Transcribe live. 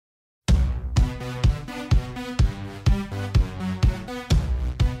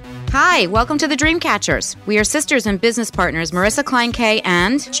Hi, welcome to the Dreamcatchers. We are sisters and business partners, Marissa Klein-Kay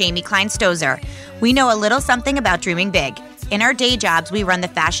and Jamie Klein-Stozer. We know a little something about dreaming big. In our day jobs, we run the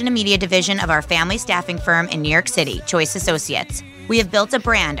fashion and media division of our family staffing firm in New York City, Choice Associates. We have built a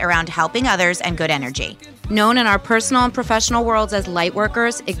brand around helping others and good energy. Known in our personal and professional worlds as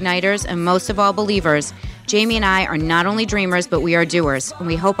lightworkers, igniters, and most of all, believers, Jamie and I are not only dreamers, but we are doers, and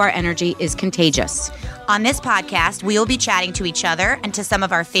we hope our energy is contagious. On this podcast, we will be chatting to each other and to some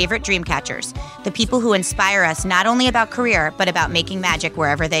of our favorite Dreamcatchers, the people who inspire us not only about career, but about making magic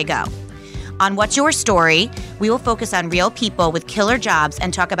wherever they go. On What's Your Story, we will focus on real people with killer jobs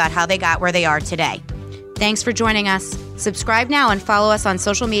and talk about how they got where they are today. Thanks for joining us. Subscribe now and follow us on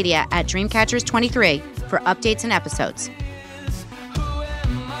social media at Dreamcatchers23 for updates and episodes.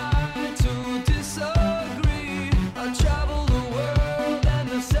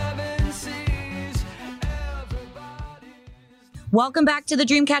 Welcome back to the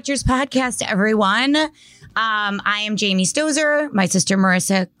Dreamcatchers podcast, everyone. I am Jamie Stozer, my sister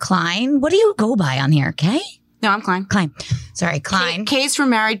Marissa Klein. What do you go by on here, Kay? No, I'm Klein. Klein. Sorry, Klein. K's for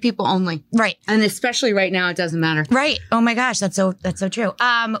married people only. Right. And especially right now, it doesn't matter. Right. Oh my gosh, that's so true.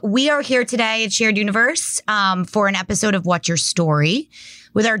 We are here today at Shared Universe for an episode of What's Your Story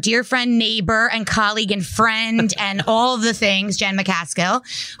with our dear friend, neighbor, and colleague and friend and all of the things, Jenn McCaskill,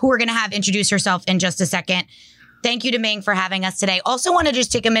 who we're going to have introduce herself in just a second. Thank you to Ming for having us today. Also want to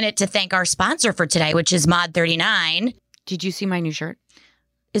just take a minute to thank our sponsor for today, which is Mod 39. Did you see my new shirt?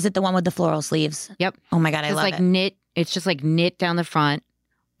 Is it the one with the floral sleeves? Yep. Oh my God, I love like it. Knit. It's just like knit down the front.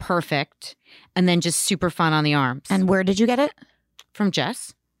 Perfect. And then just super fun on the arms. And where did you get it? From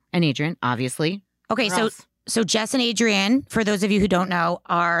Jess and Adrian, obviously. Okay, so Jess and Adrian, for those of you who don't know,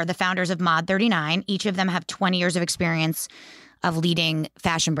 are the founders of Mod 39. Each of them have 20 years of experience of leading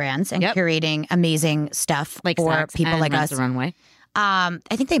fashion brands and curating amazing stuff like for Saks people and like Rent us. The Runway. I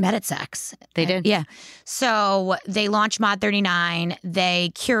think they met at Saks. They did. Yeah. So they launched Mod 39.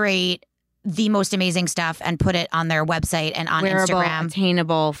 They curate the most amazing stuff and put it on their website and on Wearable, Instagram.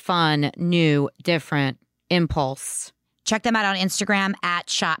 attainable, fun, new, different, impulse. Check them out on Instagram at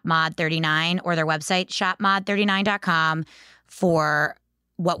shopmod39 or their website, shopmod39.com, for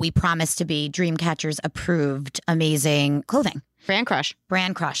what we promise to be Dreamcatchers approved amazing clothing. Brand crush.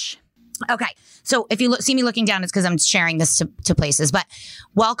 Brand crush. Okay. So if you see me looking down, it's because I'm sharing this to places. But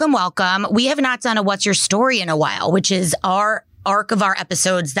welcome. We have not done a What's Your Story in a while, which is our arc of our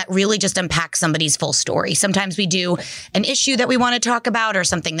episodes that really just unpack somebody's full story. Sometimes we do an issue that we want to talk about or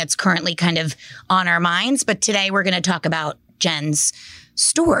something that's currently kind of on our minds. But today we're going to talk about Jenn's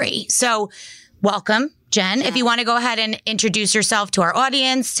story. So welcome, Jenn. Yeah. If you want to go ahead and introduce yourself to our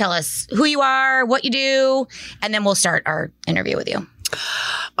audience, tell us who you are, what you do, and then we'll start our interview with you.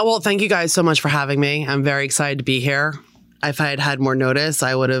 Oh, well, thank you guys so much for having me. I'm very excited to be here. If I had had more notice,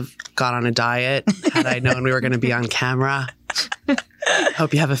 I would have got on a diet had I known we were going to be on camera.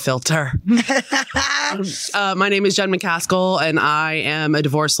 Hope you have a filter. My name is Jenn McCaskill, and I am a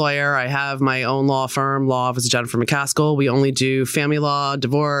divorce lawyer. I have my own law firm, Law Office of Jennifer McCaskill. We only do family law,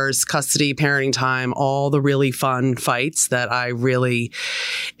 divorce, custody, parenting time, all the really fun fights that I really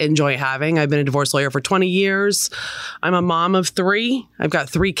enjoy having. I've been a divorce lawyer for 20 years. I'm a mom of 3. I've got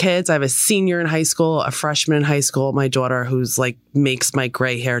 3 kids. I have a senior in high school, a freshman in high school, my daughter who's like makes my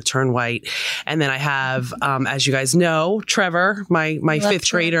gray hair turn white. And then I have, as you guys know, Trevor, my 5th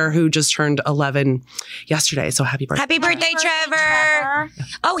grader who just turned 11 yesterday. So happy birthday. Happy birthday, Trevor.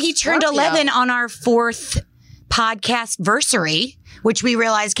 Oh, he turned 11 on our 4th podcast versary, which we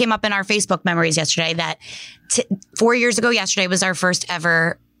realized came up in our Facebook memories yesterday, that 4 years ago yesterday was our first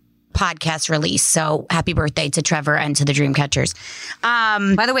ever podcast release. So happy birthday to Trevor and to the Dreamcatchers.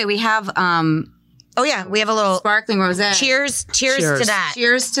 By the way, we have oh yeah, we have a little sparkling rosé. Cheers to that.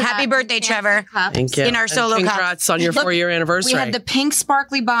 Cheers to happy that. birthday, Trevor. Thank you. In our solo cup. Congrats on your 4-year anniversary. We had the pink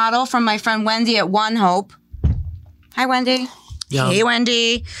sparkly bottle from my friend Wendy at One Hope. Hi, Wendy. Yum. Hey,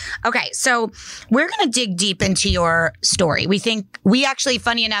 Wendy. Okay, so we're going to dig deep into your story. We actually,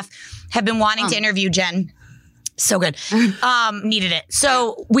 funny enough, have been wanting to interview Jenn. So good. Needed it.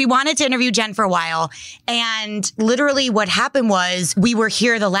 So we wanted to interview Jenn for a while. And literally what happened was we were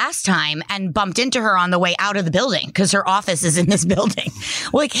here the last time and bumped into her on the way out of the building because her office is in this building.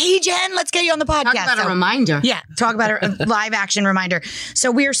 We're like, hey, Jenn, let's get you on the podcast. Talk about a reminder. Yeah, talk about a live action reminder.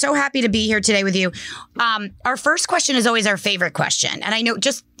 So we are so happy to be here today with you. Our first question is always our favorite question. And I know,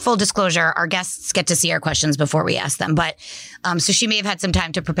 just full disclosure, our guests get to see our questions before we ask them. But so she may have had some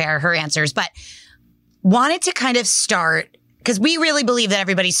time to prepare her answers. But wanted to kind of start, because we really believe that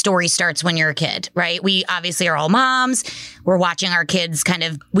everybody's story starts when you're a kid, right? We obviously are all moms. We're watching our kids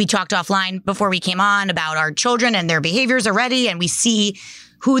we talked offline before we came on about our children and their behaviors already. And we see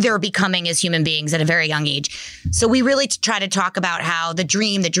who they're becoming as human beings at a very young age. So we really try to talk about how the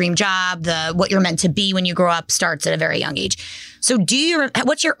dream job, what you're meant to be when you grow up starts at a very young age. So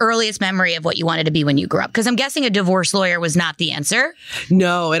what's your earliest memory of what you wanted to be when you grew up? Because I'm guessing a divorce lawyer was not the answer.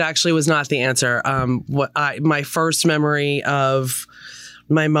 No, it actually was not the answer. My first memory of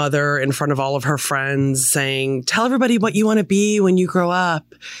my mother in front of all of her friends saying, tell everybody what you want to be when you grow up.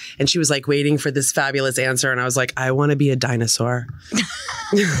 And she was like waiting for this fabulous answer. And I was like, I want to be a dinosaur.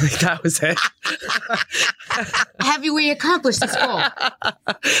 Like, that was it. Have we accomplished this goal?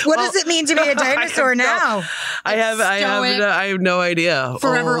 What does it mean to be a dinosaur now? I have no idea.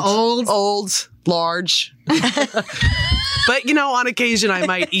 Forever old, large. But, on occasion, I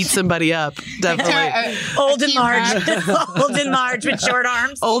might eat somebody up. Definitely. Old and large. Old and large with short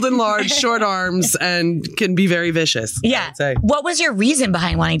arms. Old and large, short arms, and can be very vicious. Yeah. What was your reason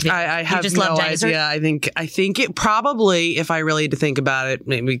behind wanting to be? I have no idea. I think it probably, if I really had to think about it,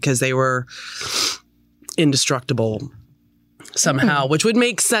 maybe because they were indestructible somehow, which would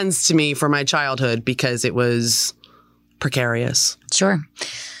make sense to me for my childhood because it was precarious. Sure.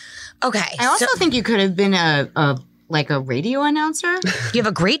 Okay. I also think you could have been a radio announcer. You have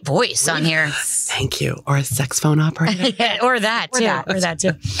a great voice on here. Thank you. Or a sex phone operator. Yeah, or that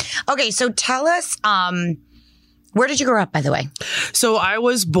too. Okay, so tell us, where did you grow up, by the way? So I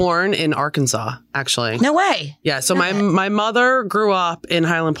was born in Arkansas, actually. No way. Yeah. So my mother grew up in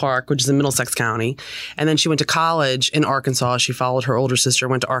Highland Park, which is in Middlesex County. And then she went to college in Arkansas. She followed her older sister,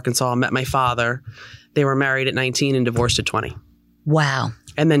 went to Arkansas, met my father. They were married at 19 and divorced at 20. Wow.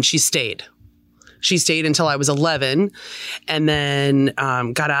 And then she stayed. She stayed until I was 11 and then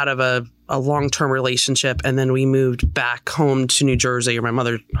got out of a long-term relationship. And then we moved back home to New Jersey, or my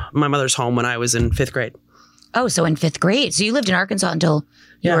mother's home, when I was in 5th grade. Oh, so in 5th grade. So you lived in Arkansas until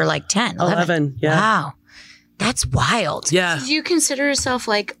you were like 10, 11. Yeah. Wow. That's wild. Yeah. Do you consider yourself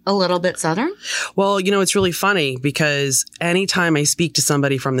like a little bit Southern? Well, it's really funny because anytime I speak to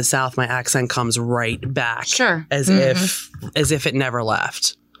somebody from the South, my accent comes right back. Sure. As if it never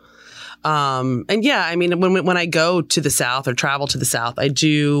left. And yeah, I mean, when I go to the South or travel to the South, I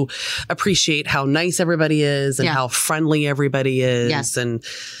do appreciate how nice everybody is and how friendly everybody is, and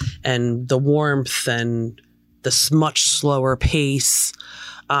the warmth and the much slower pace.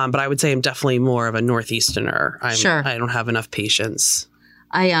 But I would say I'm definitely more of a Northeasterner. Sure. I don't have enough patience.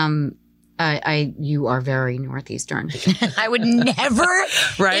 You are very Northeastern. I would never,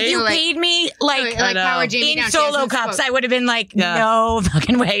 right? If you paid me like Power Jamie in Solo Cups, I would have been like, no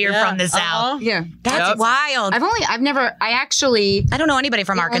fucking way you're from the South. Yeah. That's wild. I don't know anybody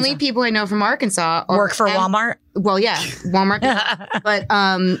from Arkansas. Only people I know from Arkansas work for Walmart. Well, yeah, Walmart. But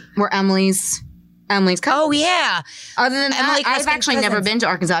we're Emily's cousin. Oh, yeah. Other than that, I've actually never been to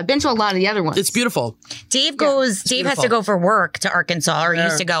Arkansas. I've been to a lot of the other ones. It's beautiful. Dave has to go for work to Arkansas, or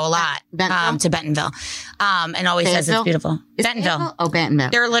used to go a lot to Bentonville. And always says it's beautiful. Bentonville. Oh, Bentonville.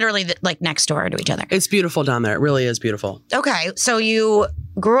 They're literally next door to each other. It's beautiful down there. It really is beautiful. Okay. So you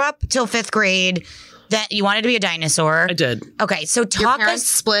grew up till 5th grade. That you wanted to be a dinosaur. I did. Okay, so Your parents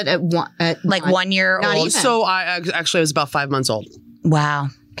split at 1 year old. Even. So I was about 5 months old. Wow.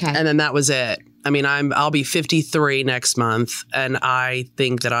 Okay. And then that was it. I mean, I'll be 53 next month, and I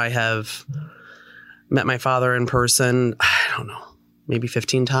think that I have met my father in person, I don't know, maybe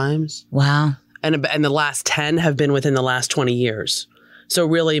 15 times. Wow. And the last 10 have been within the last 20 years. So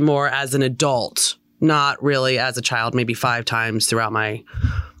really more as an adult, not really as a child, maybe 5 times throughout my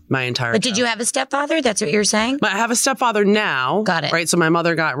entire But did you have a stepfather? That's what you're saying? I have a stepfather now. Got it. Right. So my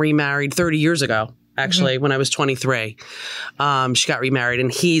mother got remarried 30 years ago. Actually, when I was 23, she got remarried,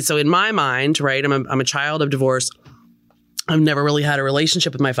 and so in my mind, right, I'm a child of divorce. I've never really had a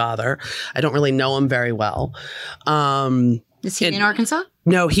relationship with my father. I don't really know him very well. Is he in Arkansas?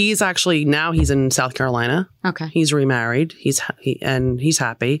 No, he's in South Carolina. Okay. He's remarried. He's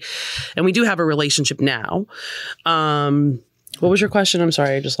happy, and we do have a relationship now. What was your question? I'm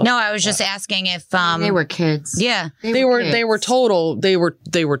sorry, I just lost. No, I was just asking if they were kids. Yeah, they were total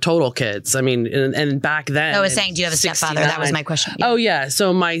kids. I mean, and back then I was saying, do you have a stepfather? That was my question. Yeah. Oh yeah. So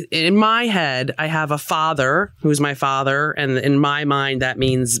in my head, I have a father who's my father, and in my mind, that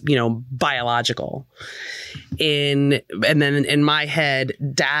means biological. And then in my head,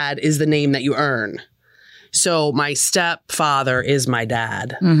 dad is the name that you earn. So my stepfather is my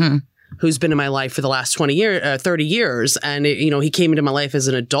dad. Mm-hmm. Who's been in my life for the last 30 years. And, he came into my life as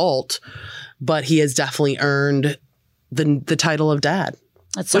an adult, but he has definitely earned the title of dad.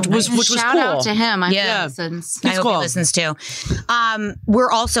 That's so which was shout cool. out to him. I hope he listens too. We're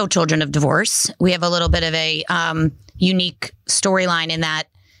also children of divorce. We have a little bit of a unique storyline in that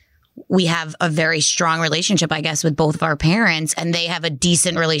we have a very strong relationship, I guess, with both of our parents, and they have a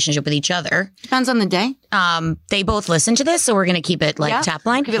decent relationship with each other. Depends on the day. They both listen to this, so we're going to keep it top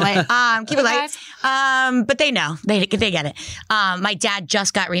line. Keep it light. Keep it light. But they know. They get it. My dad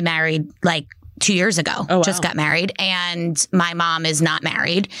just got remarried 2 years ago. Oh, wow. Just got married, and my mom is not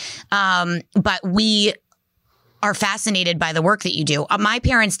married. But we are fascinated by the work that you do. My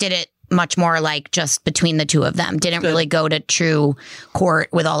parents did it much more just between the two of them. Didn't really go to true court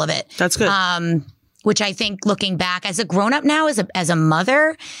with all of it. That's good. Which I think, looking back as a grown up now, as a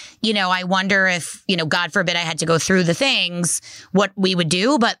mother, I wonder if, God forbid I had to go through the things, what we would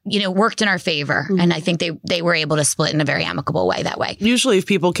do, but, worked in our favor. Mm-hmm. And I think they were able to split in a very amicable way that way. Usually if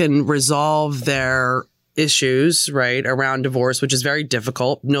people can resolve their issues, right, around divorce, which is very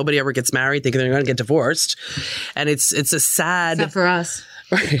difficult. Nobody ever gets married thinking they're going to get divorced. And it's a sad... Except for us.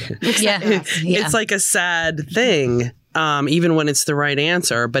 Right. Yeah. It's like a sad thing. Even when it's the right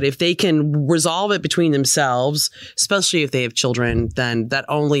answer. But if they can resolve it between themselves, especially if they have children, then that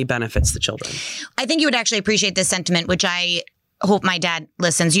only benefits the children. I think you would actually appreciate this sentiment, which I hope my dad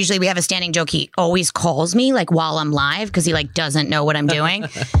listens. Usually we have a standing joke. He always calls me while I'm live because he doesn't know what I'm doing.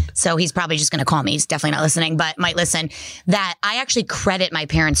 So he's probably just going to call me. He's definitely not listening, but might listen. That I actually credit my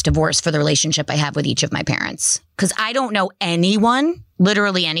parents' divorce for the relationship I have with each of my parents. Because I don't know anyone,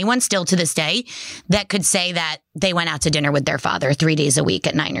 literally anyone still to this day, that could say that they went out to dinner with their father 3 days a week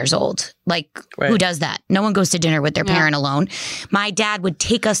at 9 years old. Right. Who does that? No one goes to dinner with their parent alone. My dad would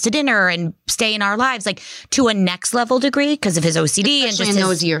take us to dinner and stay in our lives to a next level degree because of his OCD. Especially and just in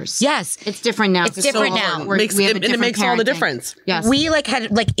those years. Yes. It's different now. It's different now. It makes all the difference. Yes. We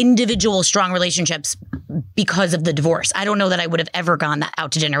had individual strong relationships because of the divorce. I don't know that I would have ever gone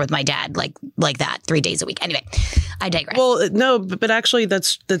out to dinner with my dad like that 3 days a week. Anyway, I digress. Well, no, but actually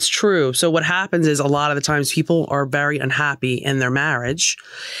that's true. So what happens is a lot of the times people are very unhappy in their marriage,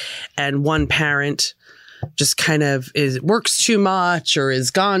 and one parent just kind of works too much or is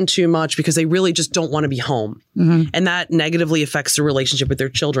gone too much because they really just don't want to be home. Mm-hmm. And that negatively affects the relationship with their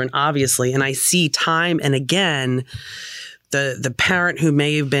children, obviously. And I see time and again the parent who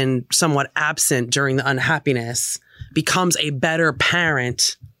may have been somewhat absent during the unhappiness becomes a better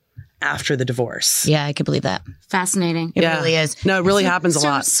parent after the divorce. Yeah, I could believe that. Fascinating. It really is. No, it really happens a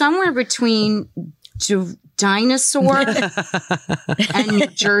lot. Somewhere between Dinosaur and New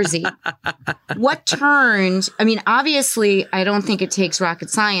Jersey. What turned, obviously, I don't think it takes rocket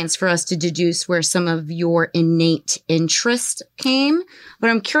science for us to deduce where some of your innate interest came, but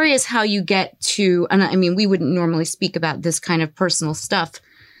I'm curious how you get to, and we wouldn't normally speak about this kind of personal stuff.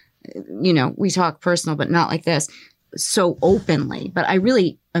 We talk personal, but not like this so openly, but I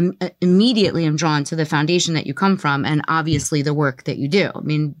really immediately am drawn to the foundation that you come from and obviously the work that you do.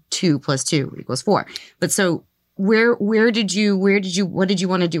 2 + 2 = 4. But so what did you want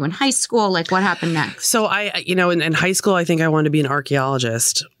to do in high school? What happened next? So in high school, I think I wanted to be an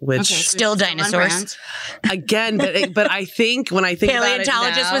archaeologist, which still dinosaurs again. But I think when I think paleontologist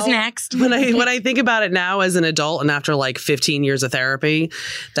about it now, was next. When I think about it now as an adult and after 15 years of therapy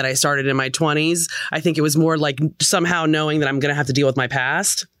that I started in my 20s, I think it was more somehow knowing that I'm going to have to deal with my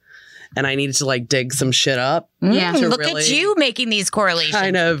past. And I needed to dig some shit up. Yeah, look at you making these correlations.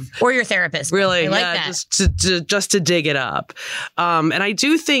 Kind of, or your therapist. Really, I like that. just to dig it up. And I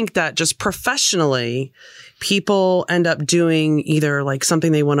do think that just professionally, people end up doing either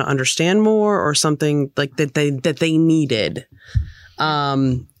something they want to understand more or something that they needed.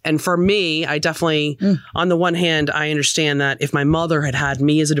 And for me, I definitely, on the one hand, I understand that if my mother had had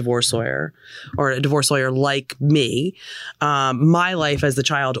me as a divorce lawyer or a divorce lawyer like me, my life as the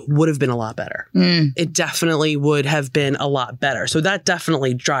child would have been a lot better. It definitely would have been a lot better. So that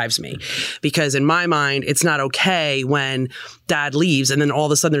definitely drives me because in my mind, it's not okay when dad leaves and then all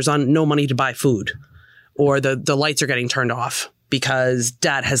of a sudden there's no money to buy food or the lights are getting turned off because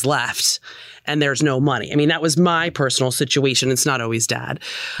dad has left. And there's no money. That was my personal situation. It's not always dad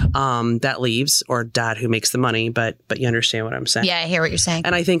that leaves or dad who makes the money, but you understand what I'm saying. Yeah, I hear what you're saying.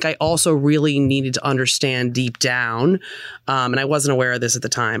 And I think I also really needed to understand deep down, and I wasn't aware of this at the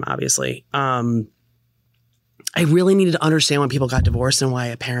time, obviously. I really needed to understand when people got divorced and why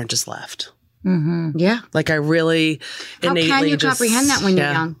a parent just left. Mm-hmm. Yeah. I really innately How can you comprehend that when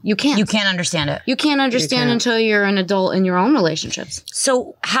you're young? You can't. You can't understand it. You can't understand until you're an adult in your own relationships.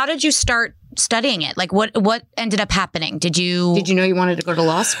 So how did you start studying it? What ended up happening? Did you know you wanted to go to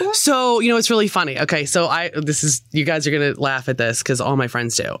law school? So, it's really funny. Okay. So you guys are going to laugh at this because all my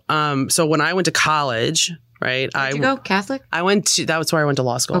friends do. So when I went to college, right? Where'd you go? Catholic? That was where I went to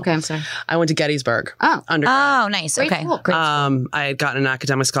law school. Okay, I'm sorry. I went to Gettysburg. Oh. Undergrad. Oh, nice. Great Okay. school. Great school. I had gotten an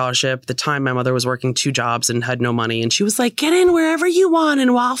academic scholarship. At the time, my mother was working 2 jobs and had no money. And she was like, get in wherever you want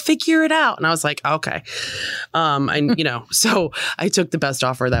and I'll figure it out. And I was like, okay. So I took the best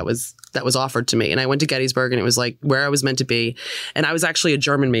offer that was offered to me. And I went to Gettysburg and it was like where I was meant to be. And I was actually a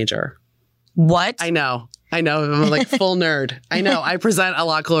German major. What? I know. I'm like full nerd. I know. I present a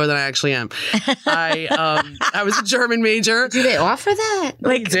lot cooler than I actually am. I was a German major. Do they offer that?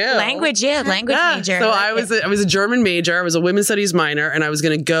 Language major. So I was a German major. I was a women's studies minor, and I was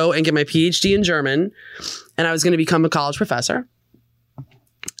going to go and get my PhD in German, and I was going to become a college professor.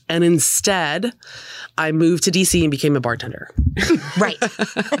 And instead, I moved to DC and became a bartender. Right.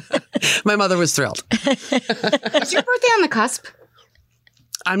 My mother was thrilled. Is your birthday on the cusp?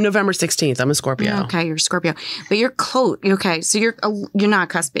 I'm November 16th. I'm a Scorpio. Okay, you're a Scorpio. But you're okay, so you're not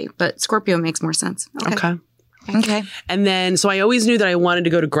cuspy, but Scorpio makes more sense. Okay. Okay. And then, so I always knew that I wanted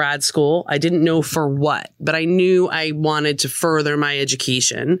to go to grad school. I didn't know for what, but I knew I wanted to further my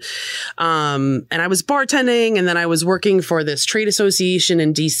education. And I was bartending, and then I was working for this trade association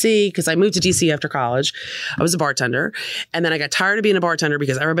in DC because I moved to DC after college. I was a bartender. And then I got tired of being a bartender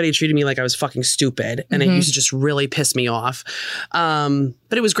because everybody treated me like I was fucking stupid. And it used to just really piss me off.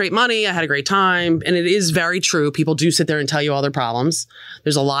 But it was great money. I had a great time. And it is very true. People do sit there and tell you all their problems.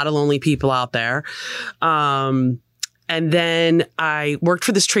 There's a lot of lonely people out there. And then I worked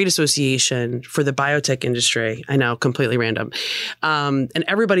for this trade association for the biotech industry. I know, completely random. And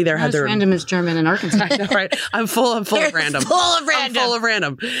everybody there had their random as German in Arkansas. I know, right? I'm full of random. I'm full of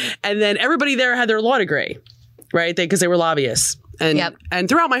random. And then everybody there had their law degree, right? Because they were lobbyists. And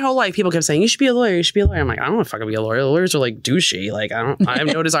throughout my whole life, people kept saying, you should be a lawyer. You should be a lawyer. I'm like, I don't want to fucking be a lawyer. Lawyers are like douchey. Like, I have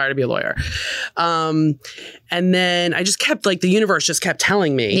no desire to be a lawyer. And then I just kept the universe just kept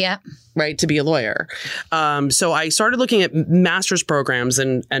telling me, right, to be a lawyer. So I started looking at master's programs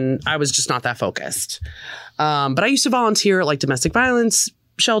and I was just not that focused. But I used to volunteer at domestic violence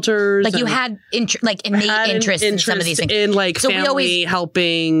shelters. You had innate interest in some of these things. In family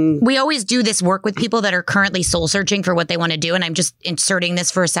helping. We always do this work with people that are currently soul searching for what they want to do. And I'm just inserting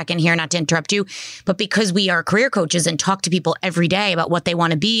this for a second here, not to interrupt you, but because we are career coaches and talk to people every day about what they want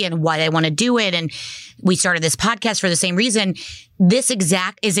to be and why they want to do it. And we started this podcast for the same reason. This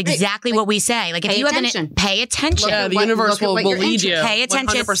is exactly what we say. If you have pay attention. Yeah, the universe will lead you. Pay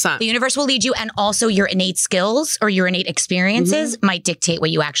attention. 100%. The universe will lead you, and also your innate skills or your innate experiences might dictate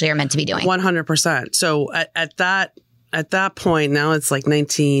what you actually are meant to be doing. 100%. So at that point, now it's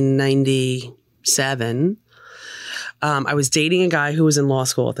 1997. I was dating a guy who was in law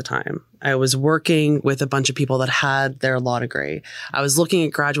school at the time. I was working with a bunch of people that had their law degree. I was looking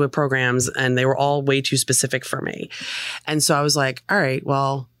at graduate programs and they were all way too specific for me. And so I was like, all right,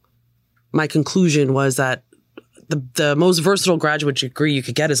 well, my conclusion was that the most versatile graduate degree you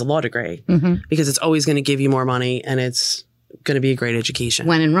could get is a law degree because it's always going to give you more money and it's going to be a great education.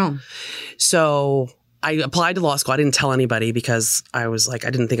 When in Rome. So I applied to law school. I didn't tell anybody because I was I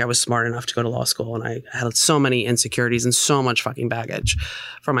didn't think I was smart enough to go to law school. And I had so many insecurities and so much fucking baggage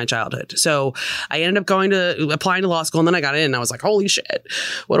from my childhood. So I ended up applying to law school, and then I got in and I was like, holy shit,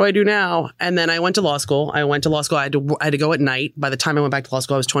 what do I do now? And then I went to law school. I had to go at night. By the time I went back to law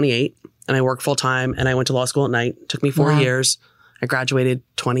school, I was 28 and I worked full time, and I went to law school at night. It took me 4 years. I graduated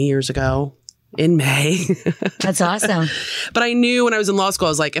 20 years ago. In May. That's awesome. But I knew when I was in law school,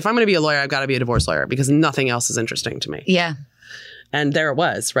 I was like, if I'm going to be a lawyer, I've got to be a divorce lawyer because nothing else is interesting to me. Yeah. And there it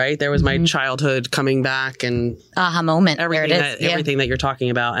was, right? There was my childhood coming back and aha moment. Everything that you're talking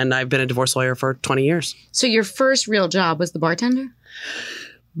about. And I've been a divorce lawyer for 20 years. So your first real job was the bartender?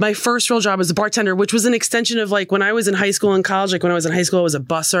 My first real job was a bartender, which was an extension of when I was in high school and college. When I was in high school, I was a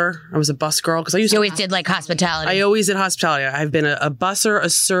busser. I was a bus girl because You always did hospitality. I always did hospitality. I've been a busser, a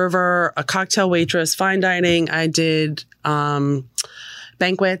server, a cocktail waitress, fine dining. I did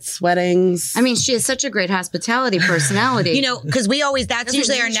banquets, weddings. I mean, she has such a great hospitality personality. because that's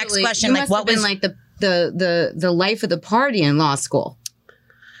usually our next question. What was the life of the party in law school?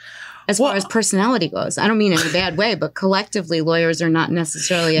 As far as personality goes, I don't mean in a bad way, but collectively, lawyers are not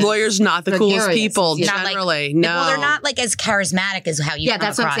necessarily lawyers not the coolest people generally. No, well, they're not as charismatic as how you. Yeah,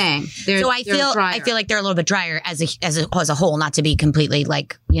 that's across. what I'm saying. So I feel like they're a little bit drier as a whole, not to be completely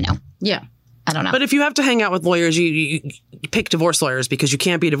Yeah. I don't know. But if you have to hang out with lawyers, you pick divorce lawyers because you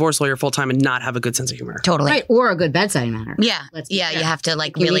can't be a divorce lawyer full time and not have a good sense of humor. Totally. Right, or a good bedside manner. Yeah. You have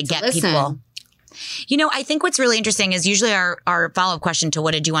to really get people. I think what's really interesting is usually our follow-up question to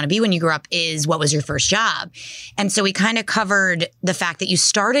what did you want to be when you grew up is what was your first job? And so we kind of covered the fact that you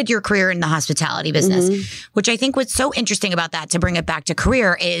started your career in the hospitality business, which I think what's so interesting about that, to bring it back to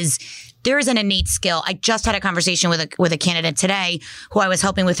career, is there is an innate skill. I just had a conversation with a candidate today who I was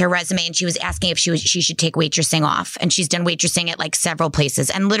helping with her resume, and she was asking if she should take waitressing off, and she's done waitressing at like several places.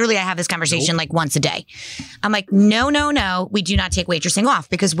 And literally, I have this conversation like once a day. I'm like, no, we do not take waitressing off,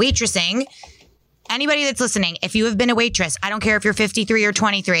 because waitressing. Anybody that's listening, if you have been a waitress, I don't care if you're 53 or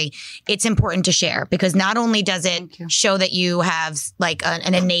 23, it's important to share, because not only does it show that you have like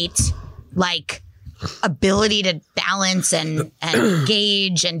an innate like ability to balance and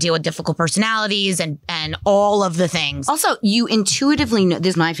engage and deal with difficult personalities and all of the things. Also, you intuitively know,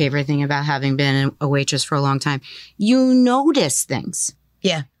 this is my favorite thing about having been a waitress for a long time. You notice things.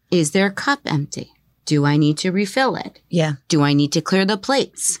 Yeah. Is their cup empty? Do I need to refill it? Yeah. Do I need to clear the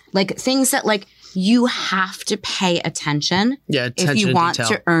plates? Like things that like you have to pay attention. Yeah, attention if you to want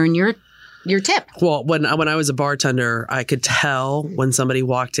detail. to earn your tip. Well, when I was a bartender, I could tell when somebody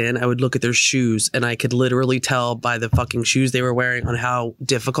walked in. I would look at their shoes, and I could literally tell by the fucking shoes they were wearing on how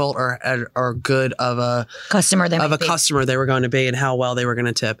difficult or good of a Customer they were going to be, and how well they were going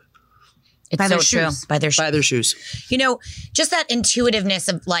to tip. It's By so their true. shoes. By their shoes. By their shoes. You know, just that intuitiveness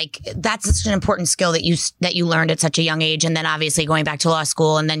of like, that's such an important skill that you learned at such a young age. And then obviously going back to law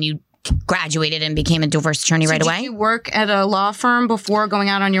school, and then you graduated and became a divorce attorney right away. Did you work at a law firm before going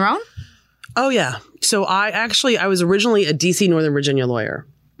out on your own? Oh, yeah. So I was originally a DC Northern Virginia lawyer.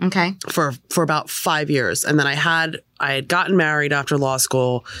 Okay. For about 5 years. And then I had gotten married after law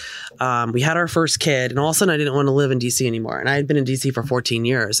school. We had our first kid, and all of a sudden I didn't want to live in DC anymore. And I had been in DC for 14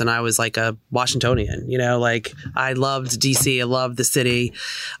 years, and I was like a Washingtonian, you know, like I loved DC. I loved the city.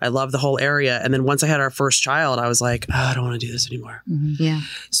 I loved the whole area. And then once I had our first child, I was like, oh, I don't want to do this anymore. Mm-hmm. Yeah.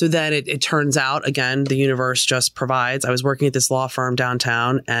 So then it turns out, again, the universe just provides. I was working at this law firm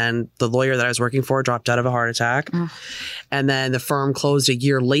downtown, and the lawyer that I was working for dropped out of a heart attack. And then the firm closed a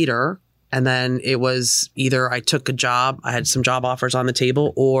year later. And then it was either I took a job, I had some job offers on the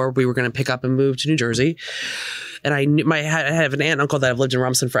table, or we were going to pick up and move to New Jersey. And I have an aunt and uncle that have lived in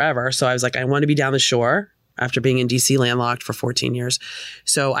Rumson forever. So I was like, I want to be down the shore after being in DC landlocked for 14 years.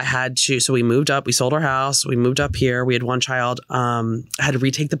 So so we moved up, we sold our house, we moved up here. We had one child. I had to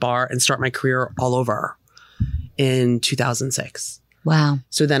retake the bar and start my career all over in 2006. Wow.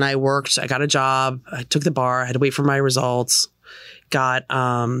 So then I got a job, I took the bar, I had to wait for my results. Got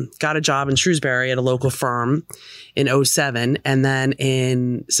a job in Shrewsbury at a local firm in 2007. And then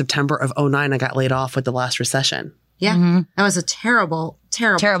in September of 2009, I got laid off with the last recession. Yeah. Mm-hmm. That was a terrible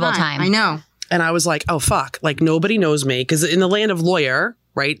time. I know. And I was like, oh, fuck. Like, nobody knows me. Because in the land of lawyer,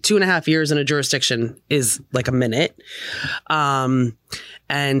 right, 2.5 years in a jurisdiction is like a minute.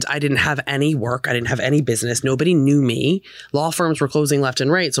 And I didn't have any work. I didn't have any business. Nobody knew me. Law firms were closing left and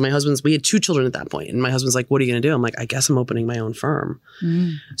right. So we had 2 children at that point. And my husband's like, what are you going to do? I'm like, I guess I'm opening my own firm.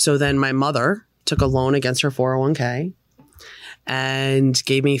 So then my mother took a loan against her 401k and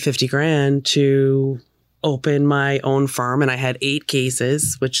gave me $50,000 to open my own firm. And I had 8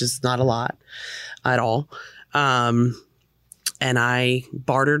 cases, which is not a lot at all. And I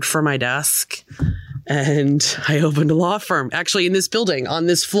bartered for my desk. And I opened a law firm. Actually, in this building, on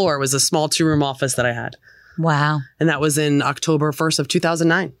this floor, was a small 2-room office that I had. Wow. And that was in October 1st of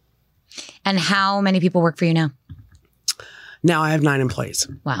 2009. And how many people work for you now? Now I have 9 employees.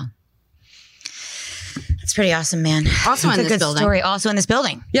 Wow. That's pretty awesome, man. Also in this building. Story. Also in this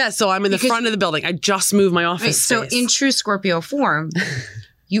building. Yeah, so I'm in the front of the building. I just moved my office space. So in true Scorpio form,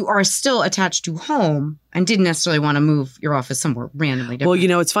 you are still attached to home and didn't necessarily want to move your office somewhere randomly different. Well, you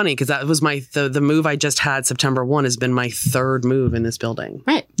know, it's funny because that was the move I just had September 1 has been my 3rd move in this building.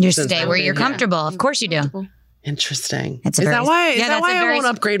 Right. You stay where you're comfortable. Of course you do. Interesting. Is that why I won't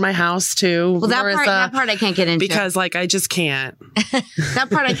upgrade my house too? Well, that part I can't get into. Because like I just can't. That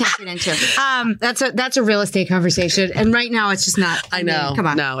part I can't get into. That's a real estate conversation. And right now it's just not. I know. Come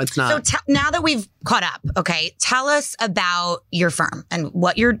on. No, it's not. So now that we've caught up, okay, tell us about your firm and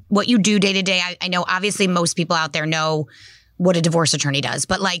what you do day to day. I know obviously most people out there know what a divorce attorney does,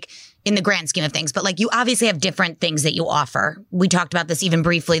 but like in the grand scheme of things, but like you obviously have different things that you offer. We talked about this even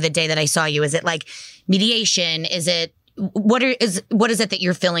briefly the day that I saw you. Is it like mediation? Is it what is it that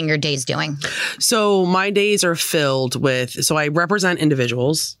you're filling your days doing? So my days are filled with, so I represent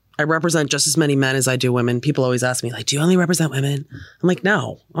individuals. I represent just as many men as I do women. People always ask me like, do you only represent women? I'm like,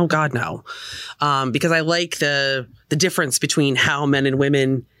 no. Oh God, no. Because I like the difference between how men and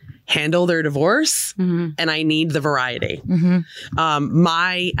women handle their divorce, and I need the variety. I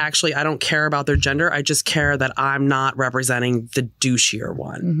don't care about their gender. I just care that I'm not representing the douchier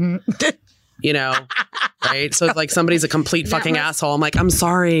one. You know, right? So it's like somebody's a complete fucking asshole. I'm like, I'm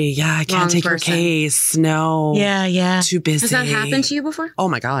sorry. Yeah, I can't take your case. No. Yeah. Too busy. Has that happened to you before? Oh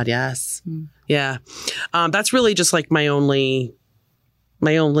my God, yes. Yeah. That's really just like my only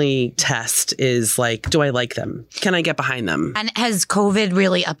My only test is like, do I like them? Can I get behind them? And has COVID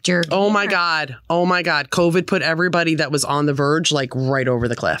really upped your game? Oh my God. COVID put everybody that was on the verge like right over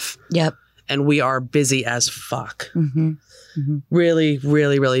the cliff. Yep. And we are busy as fuck. Mm-hmm. Mm-hmm. Really,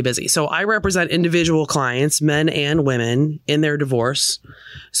 really, really busy. So I represent individual clients, men and women, in their divorce.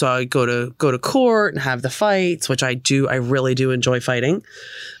 So I go to court and have the fights, which I do. I really do enjoy fighting.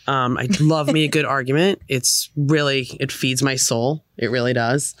 I love me a good argument. It feeds my soul. It really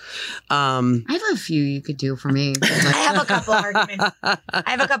does. I have a few you could do for me. I have a couple arguments.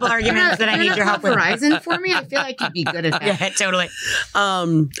 That I need your help with. Horizon for me. I feel like you'd be good at that. Yeah, totally.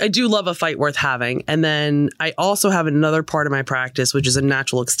 I do love a fight worth having. And then I also have another part of my practice, which is a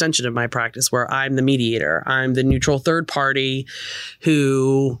natural extension of my practice, where I'm the mediator. I'm the neutral third party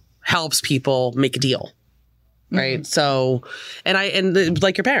who helps people make a deal. Right. Mm-hmm. So,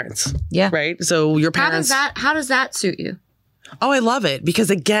 like your parents. Yeah. Right. So your parents. How does that suit you? Oh, I love it because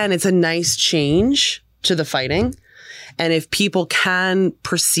again, it's a nice change to the fighting. And if people can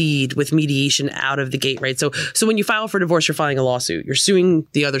proceed with mediation out of the gate, right? So when you file for divorce, you're filing a lawsuit. You're suing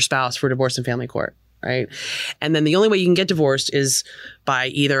the other spouse for divorce in family court, right? And then the only way you can get divorced is by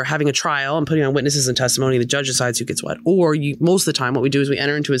either having a trial and putting on witnesses and testimony. The judge decides who gets what. Or most of the time, what we do is we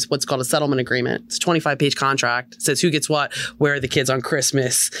enter into what's called a settlement agreement. It's a 25-page contract. It says who gets what, where are the kids on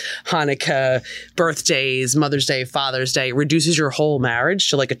Christmas, Hanukkah, birthdays, Mother's Day, Father's Day. It reduces your whole marriage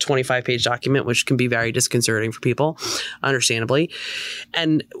to like a 25-page document, which can be very disconcerting for people, understandably.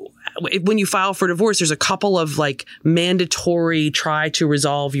 And when you file for divorce, there's a couple of like mandatory try to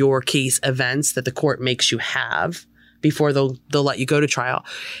resolve your case events that the court makes you have before they'll let you go to trial.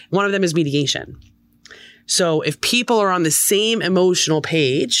 One of them is mediation. So if people are on the same emotional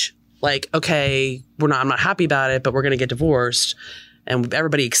page, like, okay, I'm not happy about it, but we're going to get divorced, and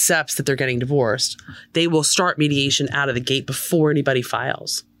everybody accepts that they're getting divorced, they will start mediation out of the gate before anybody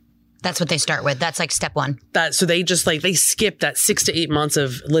files. That's what they start with. That's like step one. So they just they skip that 6 to 8 months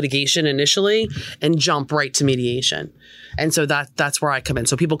of litigation initially and jump right to mediation. And so that's where I come in.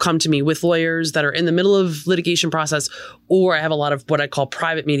 So people come to me with lawyers that are in the middle of litigation process, or I have a lot of what I call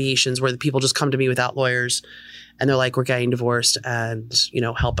private mediations where the people just come to me without lawyers and they're like, we're getting divorced and,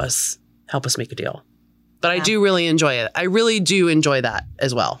 help us make a deal. But yeah. I do really enjoy it. I really do enjoy that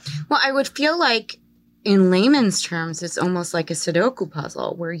as well. Well, I would feel like in layman's terms, it's almost like a Sudoku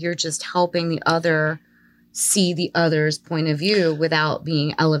puzzle where you're just helping the other see the other's point of view without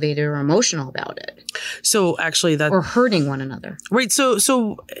being elevated or emotional about it. So actually or hurting one another. Right. So this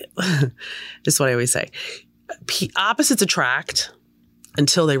is what I always say. Opposites attract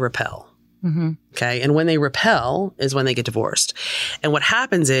until they repel. Mm-hmm. Okay. And when they repel is when they get divorced. And what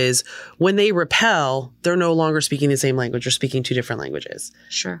happens is when they repel, they're no longer speaking the same language or speaking two different languages.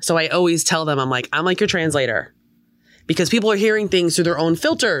 Sure. So I always tell them, I'm like your translator, because people are hearing things through their own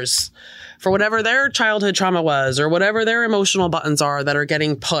filters for whatever their childhood trauma was or whatever their emotional buttons are that are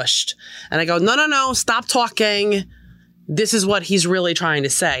getting pushed. And I go, no, stop talking. This is what he's really trying to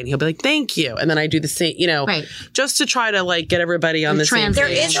say. And he'll be like, thank you. And then I do the same, right. Just to try to get everybody on the same page. There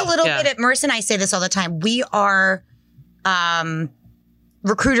is a little bit Merce and I say this all the time. We are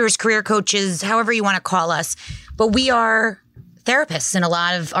recruiters, career coaches, however you want to call us, but we are therapists in a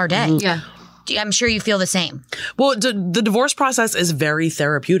lot of our day. Mm-hmm. Yeah. I'm sure you feel the same. Well, the divorce process is very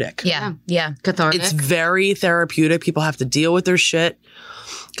therapeutic. Yeah. Cathartic. It's very therapeutic. People have to deal with their shit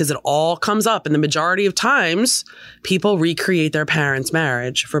because it all comes up. And the majority of times, people recreate their parents'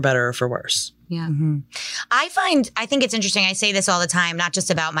 marriage for better or for worse. Yeah. Mm-hmm. I think it's interesting. I say this all the time, not just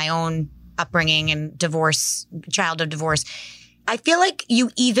about my own upbringing and divorce, child of divorce. I feel like you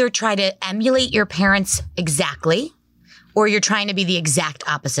either try to emulate your parents exactly, or you're trying to be the exact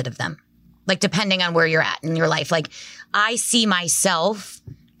opposite of them. Like, depending on where you're at in your life. Like, I see myself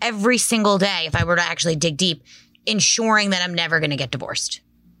every single day, if I were to actually dig deep, ensuring that I'm never going to get divorced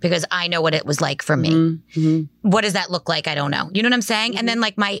because I know what it was like for me. Mm-hmm. What does that look like? I don't know. You know what I'm saying? Mm-hmm. And then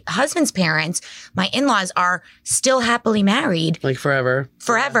like my husband's parents, my in-laws are still happily married. Like forever.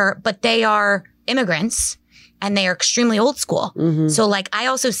 Yeah. But they are immigrants and they are extremely old school. Mm-hmm. So like, I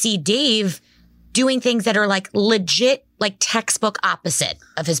also see Dave doing things that are like legit, like textbook opposite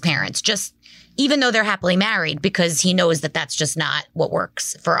of his parents, just even though they're happily married, because he knows that that's just not what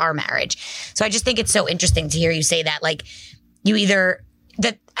works for our marriage. So I just think it's so interesting to hear you say that, like you either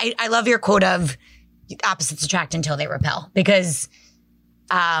that I love your quote of opposites attract until they repel, because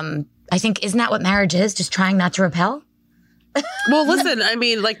I think, isn't that what marriage is? Just trying not to repel? Well, listen, I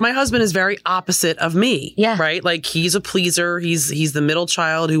mean, like my husband is very opposite of me. Yeah. Right. Like he's a pleaser. He's the middle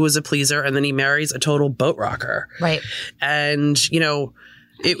child who was a pleaser. And then he marries a total boat rocker. Right. And,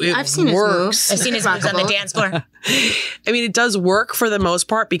 I've seen his moves. I've seen his moves on the dance floor. I mean, it does work for the most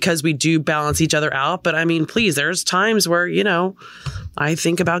part because we do balance each other out. But I mean, please, there's times where, I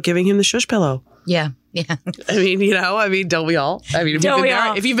think about giving him the shush pillow. Yeah. I mean, don't we all? I mean,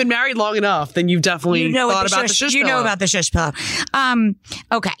 if you've been married long enough, then you've definitely thought about the shush pillow. You know about the shush pillow.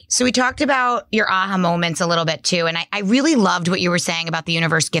 Okay. So we talked about your aha moments a little bit too. And I really loved what you were saying about the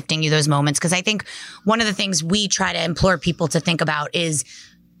universe gifting you those moments. Because I think one of the things we try to implore people to think about is,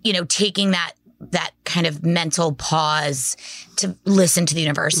 taking that kind of mental pause to listen to the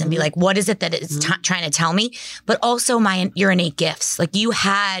universe and be like, what is it that it's trying to tell me? But also your innate gifts. Like you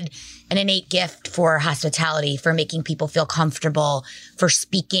had an innate gift for hospitality, for making people feel comfortable, for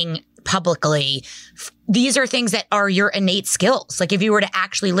speaking publicly. These are things that are your innate skills. Like if you were to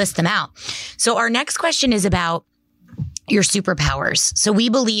actually list them out. So our next question is about your superpowers. So we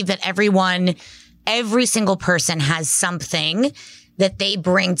believe that every single person has something that they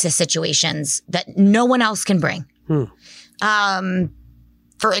bring to situations that no one else can bring.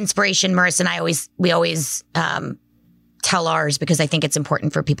 For inspiration, Marissa and I we always tell ours because I think it's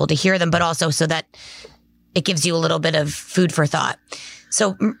important for people to hear them, but also so that it gives you a little bit of food for thought.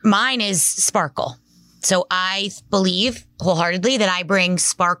 So mine is sparkle. So I believe wholeheartedly that I bring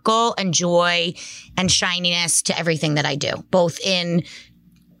sparkle and joy and shininess to everything that I do, both in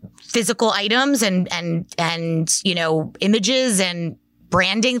physical items and images and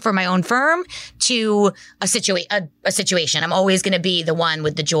branding for my own firm to a situation. I'm always going to be the one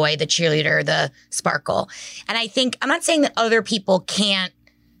with the joy, the cheerleader, the sparkle. And I think, I'm not saying that other people can't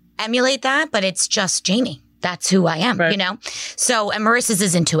emulate that, but it's just Jamie. That's who I am, right. So, and Marissa's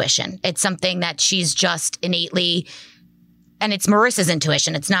is intuition. It's something that she's just innately, and it's Marissa's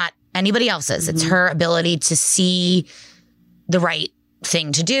intuition. It's not anybody else's. It's her ability to see the right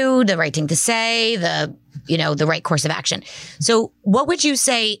thing to do, the right thing to say, the right course of action. So what would you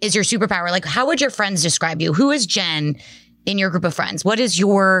say is your superpower? Like, how would your friends describe you? Who is Jenn in your group of friends? What is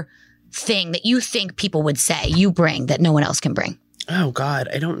your thing that you think people would say you bring that no one else can bring? Oh God,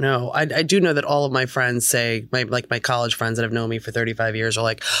 I don't know. I do know that all of my friends say, my college friends that have known me for 35 years are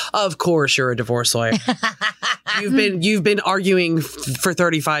like, of course you're a divorce lawyer. You've been arguing for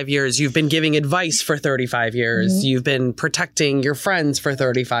 35 years. You've been giving advice for 35 years. Mm-hmm. You've been protecting your friends for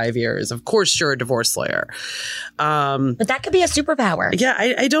 35 years. Of course you're a divorce lawyer. But that could be a superpower. Yeah,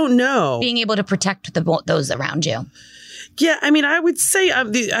 I don't know. Being able to protect those around you. Yeah, I mean, I would say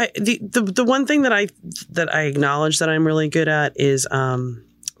the one thing that I acknowledge that I'm really good at is kind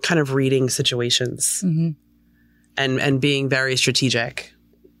of reading situations and being very strategic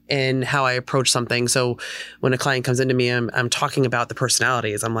in how I approach something. So when a client comes into me, I'm talking about the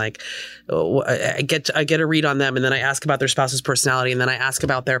personalities. I'm like, I get a read on them, and then I ask about their spouse's personality, and then I ask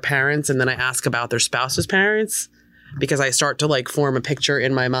about their parents, and then I ask about their spouse's parents, because I start to like form a picture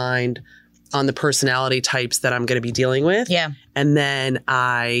in my mind on the personality types that I'm going to be dealing with. Yeah. And then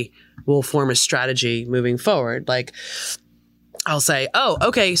I will form a strategy moving forward. Like I'll say, oh,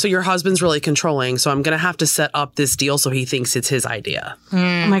 okay, so your husband's really controlling, so I'm going to have to set up this deal so he thinks it's his idea. Oh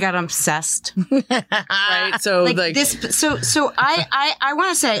my God, I'm obsessed. Right? So like this. So I want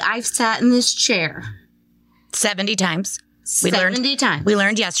to say I've sat in this chair 70 times. 70 times. We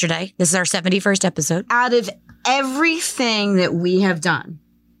learned yesterday. This is our 71st episode. Out of everything that we have done,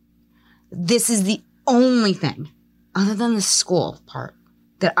 this is the only thing, other than the school part,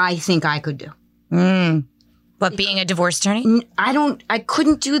 that I think I could do. But being a divorce attorney? I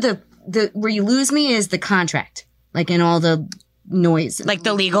couldn't do the where you lose me is the contract, like in all the noise. Like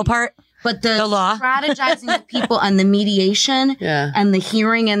the legal part? But the law? Strategizing with people and the mediation and the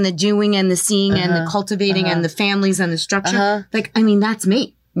hearing and the doing and the seeing and the cultivating and the families and the structure. Like, I mean, that's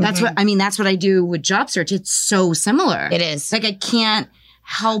me. That's what I do with job search. It's so similar. It is. Like I can't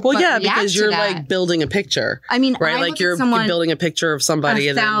help but yeah, react because to you're that. like building a picture. I mean, right? Like you're building a picture of somebody.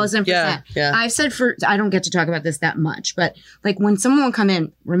 1,000%. Yeah. I've said I don't get to talk about this that much, but like when someone would come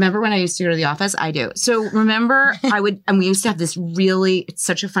in, remember when I used to go to the office? I do. So remember and we used to have this it's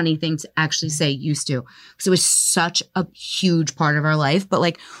such a funny thing to actually say used to, because it was such a huge part of our life. But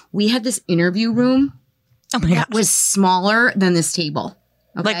like we had this interview room that was smaller than this table.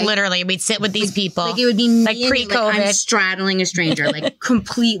 Okay? Like literally, we'd sit with these people. Like it would be me like pre-COVID. I'm straddling a stranger, like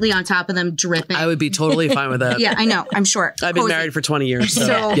completely on top of them, dripping. I would be totally fine with that. Yeah, I know. I'm sure. I've been married for 20 years.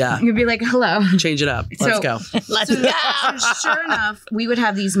 So yeah. You'd be like, hello. Change it up. Let's go. Let's go. So sure enough, we would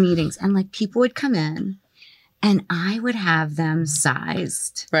have these meetings and like people would come in and I would have them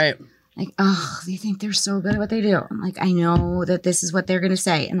sized. Right. like, oh, they think they're so good at what they do. I'm like, I know that this is what they're going to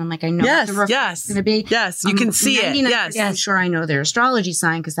say. And I'm like, I know what the reference is going to be. Yes, you can see it. Yes. I'm sure I know their astrology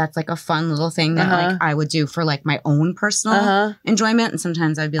sign because that's like a fun little thing that like I would do for like my own personal enjoyment. And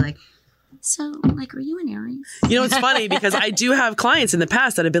sometimes I'd be like, so like, are you an Aries? You know, it's funny because I do have clients in the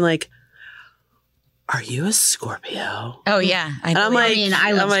past that have been like, are you a Scorpio? Oh, yeah. I love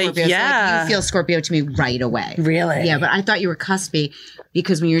Scorpio. Yeah. So like, you feel Scorpio to me right away. Really? Yeah, but I thought you were cuspy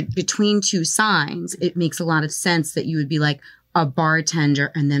because when you're between two signs, it makes a lot of sense that you would be like a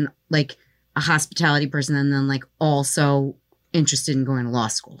bartender and then like a hospitality person and then like also interested in going to law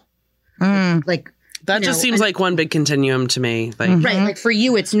school. Like that just seems like one big continuum to me. Like, right. Like for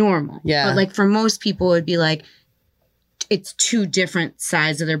you, it's normal. Yeah. But like for most people, it'd be like, it's two different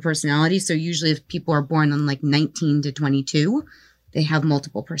sides of their personality. So usually if people are born on like 19 to 22, they have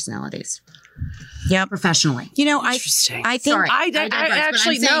multiple personalities. Yeah. Professionally. You know, I Interesting. think Sorry. I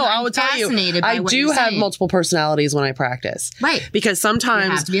actually know. I will tell you. I do have multiple personalities when I practice. Right. Because sometimes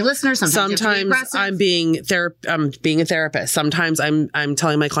you have to be a listener. Sometimes I'm being a therapist. Sometimes I'm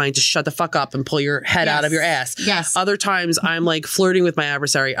telling my client to shut the fuck up and pull your head out of your ass. Yes. Other times I'm like flirting with my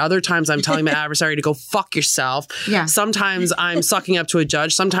adversary. Other times I'm telling my adversary to go fuck yourself. Yeah. Sometimes I'm sucking up to a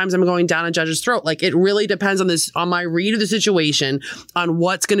judge. Sometimes I'm going down a judge's throat. Like it really depends on my read of the situation, on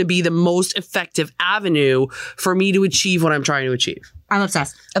what's going to be the most effective avenue for me to achieve what I'm trying to achieve. I'm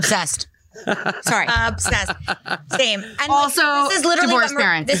obsessed. Sorry. Obsessed. Same. And also, this is literally divorced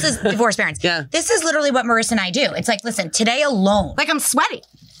parents. This is divorced parents. Yeah. This is literally what Marissa and I do. It's like, listen, today alone. Like I'm sweaty.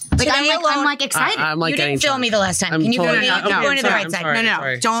 Like I'm like excited. I'm like you didn't film me the last time. Can you go to the right side?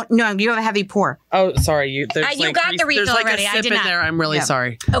 No. Don't. You have a heavy pour. Oh, sorry. You got the refill there's like already. A sip I did in not. there. I'm really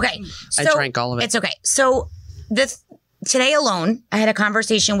sorry. Okay. I drank all of it. It's okay. So today alone, I had a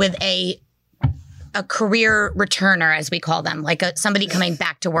conversation with a career returner, as we call them, like somebody coming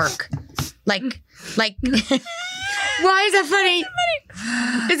back to work. Like. Why is that funny?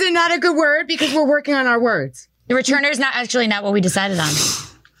 Is it not a good word? Because we're working on our words. The returner is not what we decided on.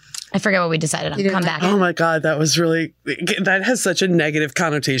 I forget what we decided on. Come back. Oh my God, that has such a negative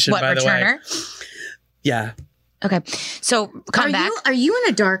connotation, by the way. Returner? Yeah. Okay. So come back. Are you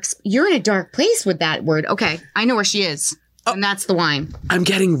you're in a dark place with that word. Okay. I know where she is. And that's the wine. I'm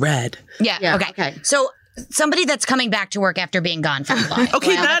getting red. Yeah. Okay. So somebody that's coming back to work after being gone for a while.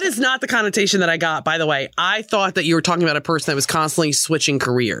 Okay, that is not the connotation that I got, by the way. I thought that you were talking about a person that was constantly switching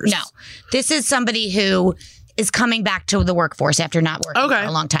careers. No. This is somebody who is coming back to the workforce after not working for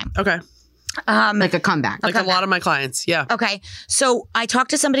a long time. Okay. Like a comeback. Like a lot of my clients. Yeah. Okay. So I talked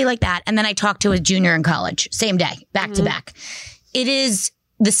to somebody like that, and then I talked to a junior in college, same day, back to back. It is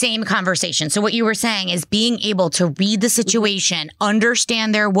the same conversation. So what you were saying is being able to read the situation,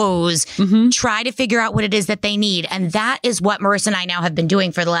 understand their woes, try to figure out what it is that they need. And that is what Marissa and I now have been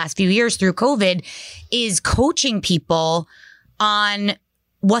doing for the last few years through COVID, is coaching people on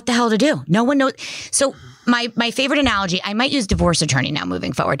what the hell to do. No one knows. So my favorite analogy, I might use divorce attorney now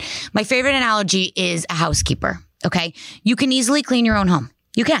moving forward. My favorite analogy is a housekeeper. Okay. You can easily clean your own home.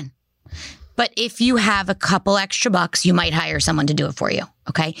 You can. But if you have a couple extra bucks, you might hire someone to do it for you.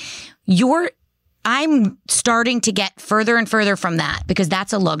 Okay. I'm starting to get further and further from that, because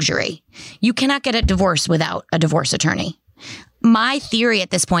that's a luxury. You cannot get a divorce without a divorce attorney. My theory at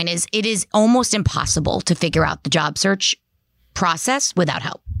this point is it is almost impossible to figure out the job search process without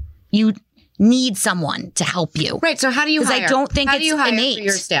help. You need someone to help you. Right. So how do you hire? Because I don't think it's innate. For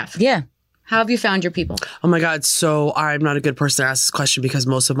your staff? Yeah. How have you found your people? Oh my God. So I'm not a good person to ask this question because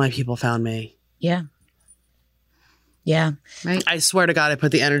most of my people found me. Yeah. Yeah. Right. I swear to God, I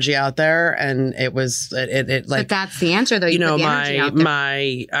put the energy out there, and it was like. But that's the answer, though.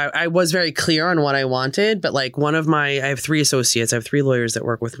 I was very clear on what I wanted, but like I have 3 associates. I have 3 lawyers that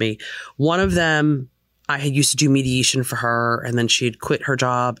work with me. One of them, I had used to do mediation for her, and then she had quit her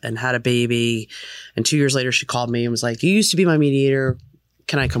job and had a baby. And 2 years later, she called me and was like, "You used to be my mediator.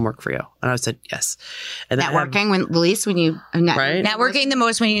 Can I come work for you?" And I said, yes. And networking networking the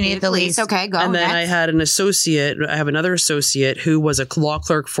most when you need the least. Okay, go. And then I had I have another associate who was a law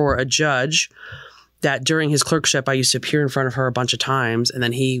clerk for a judge that during his clerkship, I used to appear in front of her a bunch of times. And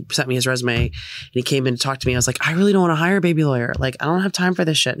then he sent me his resume and he came in to talk to me. I was like, I really don't want to hire a baby lawyer. Like, I don't have time for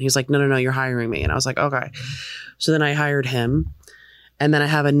this shit. And he was like, no, you're hiring me. And I was like, okay. So then I hired him. And then I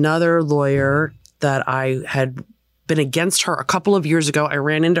have another lawyer that I had been against her a couple of years ago. I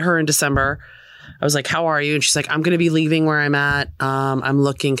ran into her in December. I was like, how are you? And she's like, I'm going to be leaving where I'm at. I'm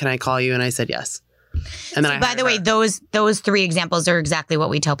looking. Can I call you? And I said, yes. And then by the way, those 3 examples are exactly what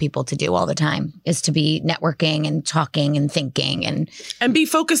we tell people to do all the time, is to be networking and talking and thinking and be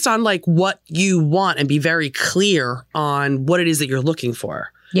focused on like what you want and be very clear on what it is that you're looking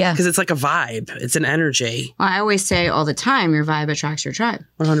for. Yeah. Because it's like a vibe. It's an energy. Well, I always say all the time, your vibe attracts your tribe.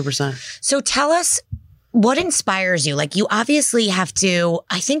 100%. So tell us, what inspires you? Like, you obviously have to,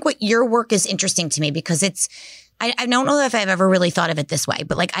 I think what your work is interesting to me because it's, I don't know if I've ever really thought of it this way,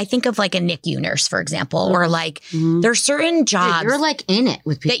 but like I think of like a NICU nurse, for example, or like there's certain jobs You're like in it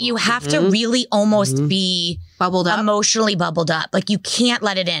with people. that you have to really almost be bubbled up. emotionally bubbled up. Like you can't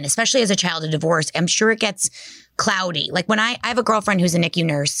let it in, especially as a child of divorce. I'm sure it gets cloudy. Like when I have a girlfriend who's a NICU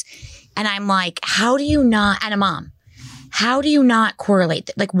nurse and I'm like, how do you not, and a mom, how do you not correlate?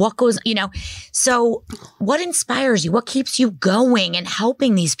 Like what goes, so what inspires you? What keeps you going and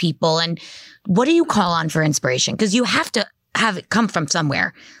helping these people? And what do you call on for inspiration? Because you have to have it come from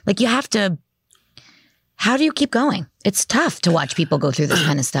somewhere. Like you have to, how do you keep going? It's tough to watch people go through this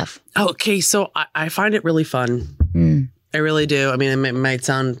kind of stuff. Okay, so I find it really fun. I really do. I mean, it might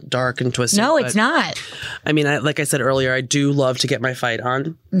sound dark and twisted. No, it's not. I mean, like I said earlier, I do love to get my fight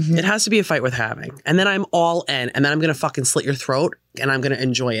on. It has to be a fight worth having. And then I'm all in. And then I'm going to fucking slit your throat and I'm going to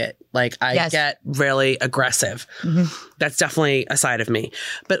enjoy it. Like I get really aggressive. That's definitely a side of me.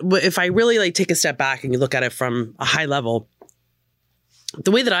 But if I really like take a step back and you look at it from a high level,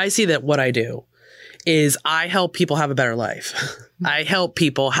 the way that I see that what I do is I help people have a better life. I help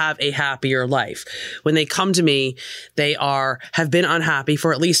people have a happier life. When they come to me, they have been unhappy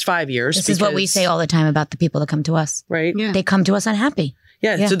for at least 5 years. This is what we say all the time about the people that come to us. Right? Yeah. They come to us unhappy.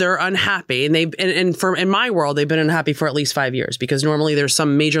 Yeah, so they're unhappy, and in my world, they've been unhappy for at least 5 years because normally there's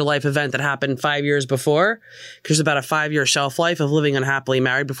some major life event that happened 5 years before. There's about a 5-year shelf life of living unhappily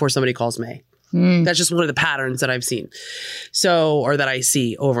married before somebody calls me. That's just one of the patterns that I've seen. Or that I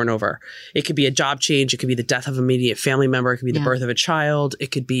see over and over. It could be a job change. It could be the death of an immediate family member. It could be the birth of a child.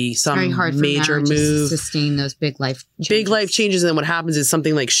 It could be some very hard major for move. to sustain those big life changes. Big life changes. And then what happens is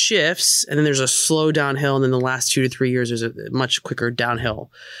something like shifts and then there's a slow downhill. And then the last 2 to 3 years, there's a much quicker downhill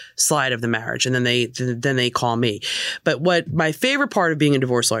slide of the marriage. And then they call me. But what my favorite part of being a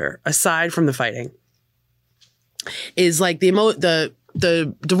divorce lawyer, aside from the fighting, is like the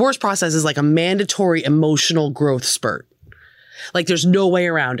divorce process is like a mandatory emotional growth spurt. Like there's no way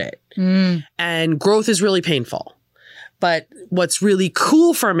around it. And growth is really painful. But what's really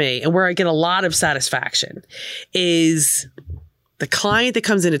cool for me and where I get a lot of satisfaction is the client that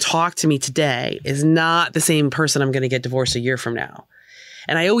comes in to talk to me today is not the same person I'm going to get divorced a year from now.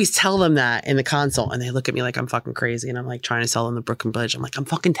 And I always tell them that in the consult and they look at me like I'm fucking crazy. And I'm like trying to sell them the Brooklyn Bridge. I'm like, I'm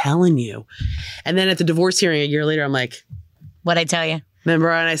fucking telling you. And then at the divorce hearing a year later, I'm like, What'd I tell you?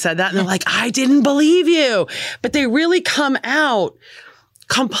 Remember? And I said that and they're like, I didn't believe you. But they really come out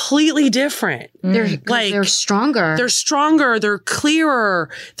completely different. They're stronger. They're stronger. They're clearer.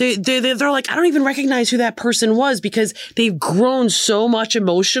 They're like, I don't even recognize who that person was because they've grown so much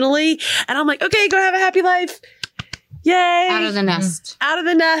emotionally. And I'm like, okay, go have a happy life. Yay. Out of the nest. Out of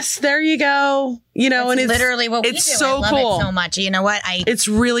the nest. There you go. That's and it's literally what we do. It's so I love cool. it so much. You know what? It's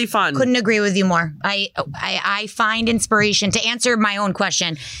really fun. Couldn't agree with you more. I find inspiration to answer my own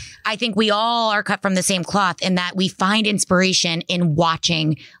question. I think we all are cut from the same cloth in that we find inspiration in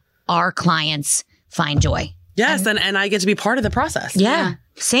watching our clients find joy. Yes. And I get to be part of the process. Yeah.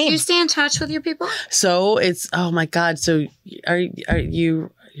 Same. Do you stay in touch with your people? So it's, oh my God. So are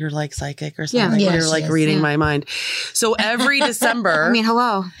you're like psychic or something? Yeah, You're like reading my mind. So every December. I mean,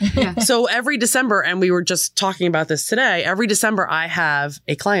 hello. Yeah. So every December, and we were just talking about this today, every December I have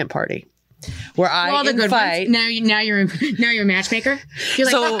a client party where I invite. Now you're a matchmaker. You're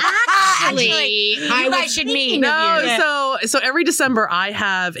like, So- Actually, you guys should meet. No, so every December I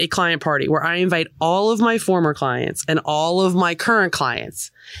have a client party where I invite all of my former clients and all of my current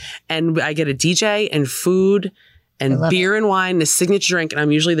clients. And I get a DJ and food and beer and wine and a signature drink. And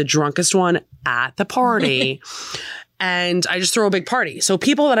I'm usually the drunkest one at the party. And I just throw a big party. So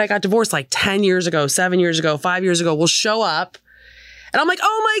people that I got divorced like 10 years ago, 7 years ago, 5 years ago will show up. And I'm like,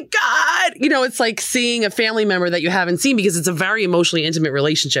 oh my God. It's like seeing a family member that you haven't seen because it's a very emotionally intimate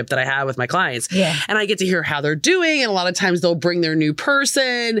relationship that I have with my clients. Yeah. And I get to hear how they're doing. And a lot of times they'll bring their new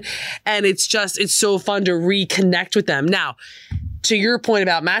person. And it's so fun to reconnect with them. Now, to your point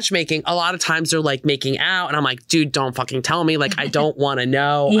about matchmaking, a lot of times they're like making out and I'm like, dude, don't fucking tell me. Like, I don't want to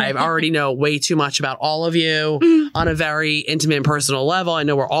know. I already know way too much about all of you on a very intimate and personal level. I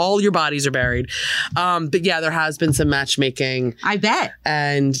know where all your bodies are buried. But yeah, there has been some matchmaking. I bet.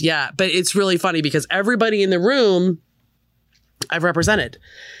 And yeah, but it's really funny because everybody in the room I've represented.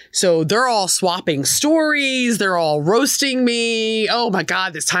 So they're all swapping stories. They're all roasting me. Oh my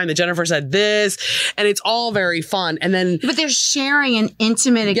God, this time that Jennifer said this. And it's all very fun. And then. But they're sharing an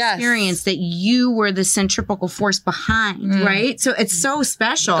intimate experience that you were the centripetal force behind, right? So it's so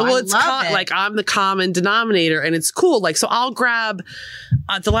special. Well, I love it. Like I'm the common denominator and it's cool. Like, so I'll grab,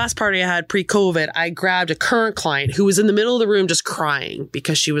 at the last party I had pre-COVID, I grabbed a current client who was in the middle of the room just crying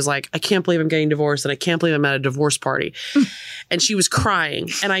because she was like, I can't believe I'm getting divorced and I can't believe I'm at a divorce party. And she was crying.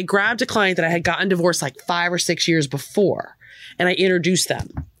 And I grabbed a client that I had gotten divorced like 5 or 6 years before. And I introduced them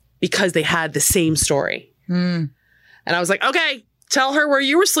because they had the same story. And I was like, okay, tell her where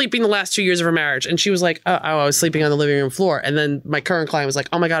you were sleeping the last 2 years of her marriage. And she was like, oh, I was sleeping on the living room floor. And then my current client was like,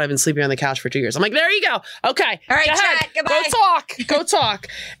 oh my God, I've been sleeping on the couch for 2 years. I'm like, there you go. Okay. All right, go ahead. chat. Goodbye. Go talk.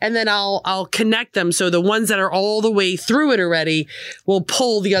 And then I'll connect them. So the ones that are all the way through it already will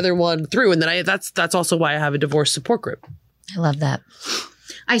pull the other one through. And then that's also why I have a divorce support group. I love that.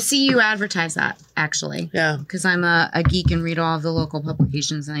 I see you advertise that, actually. Yeah. Because I'm a geek and read all of the local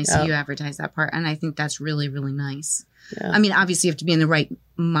publications, and I see you advertise that part. And I think that's really, really nice. Yeah. I mean, obviously, you have to be in the right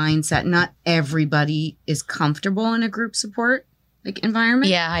mindset. Not everybody is comfortable in a group support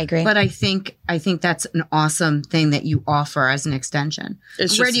environment. Yeah, I agree. But I think that's an awesome thing that you offer as an extension.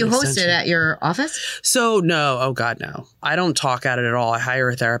 Where do you host it? At your office? So no, oh God, no. I don't talk at it at all. I hire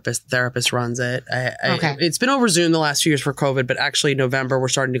a therapist. The therapist runs it. Okay. It's been over Zoom the last 2 years for COVID, but actually in November we're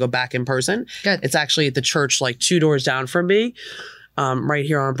starting to go back in person. Good. It's actually at the church like 2 doors down from me. Right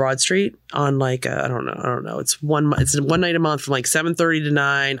here on Broad Street on like, I don't know. It's one night a month from like 7:30 to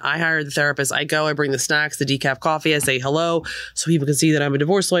 9. I hire the therapist. I go, I bring the snacks, the decaf coffee. I say hello so people can see that I'm a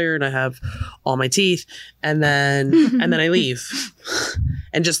divorce lawyer and I have all my teeth. And then I leave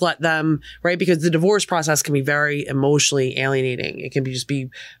and just let them, right? Because the divorce process can be very emotionally alienating. It can be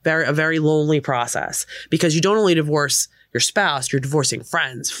a very lonely process because you don't only divorce your spouse, you're divorcing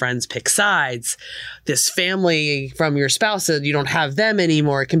friends. Friends pick sides. This family from your spouse, you don't have them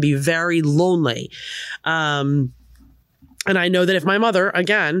anymore. It can be very lonely. And I know that if my mother,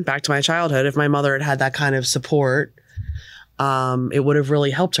 again, back to my childhood, if my mother had had that kind of support, it would have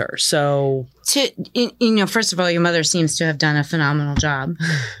really helped her. So, first of all, your mother seems to have done a phenomenal job.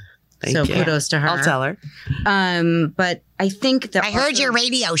 Thank you. Kudos to her. I'll tell her. But I think that I heard your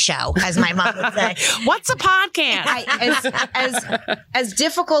radio show, as my mom would say. What's a podcast? As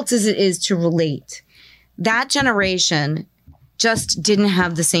difficult as it is to relate, that generation just didn't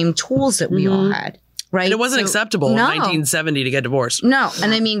have the same tools that we all had. Right. And it wasn't acceptable in 1970 to get divorced. No.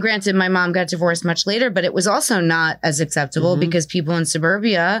 And I mean, granted, my mom got divorced much later, but it was also not as acceptable because people in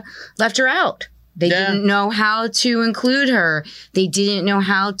suburbia left her out. They didn't know how to include her. They didn't know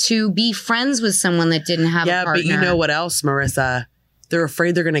how to be friends with someone that didn't have a partner. But you know what else, Marissa? They're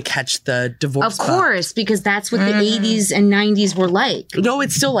afraid they're going to catch the divorce bug. Of course, because that's what the 80s and 90s were like. No,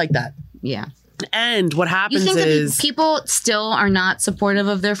 it's still like that. Yeah. And what happens you think is... that people still are not supportive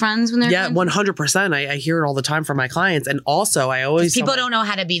of their friends when they're... Yeah, 100%. I hear it all the time from my clients. And also, I always... People don't know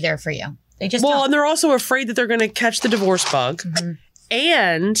how to be there for you. They just don't. And they're also afraid that they're going to catch the divorce bug.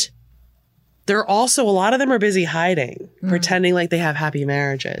 And... They're also, a lot of them are busy hiding, pretending like they have happy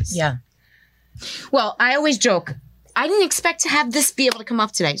marriages. Yeah. Well, I always joke, I didn't expect to have this be able to come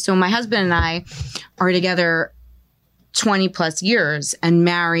up today. So my husband and I are together 20 plus years and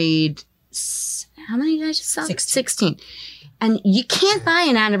married, how many did I just say? 16. And you can't buy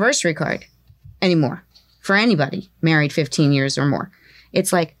an anniversary card anymore for anybody married 15 years or more.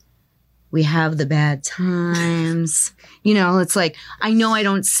 It's like, we have the bad times. It's like, I know I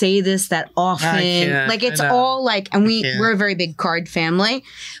don't say this that often. It's all like, and we're a very big card family.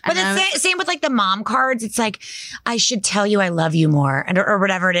 But it's same with like the mom cards. It's like, I should tell you I love you more or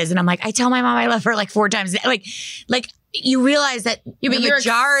whatever it is. And I'm like, I tell my mom I love her like 4 times. Like you realize that the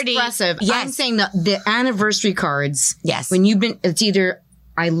majority. You're expressive. Yes. I'm saying the anniversary cards. Yes. When it's either,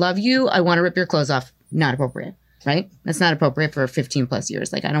 I love you, I want to rip your clothes off. Not appropriate. Right? That's not appropriate for 15 plus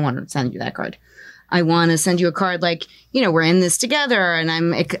years. Like, I don't want to send you that card. I want to send you a card like, we're in this together and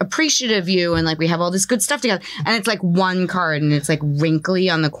I'm appreciative of you and like we have all this good stuff together. And it's like one card and it's like wrinkly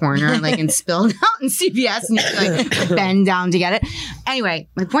on the corner like and spilled out in CVS and you like bend down to get it. Anyway,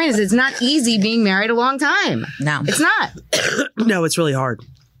 my point is it's not easy being married a long time. No. It's not. No, it's really hard.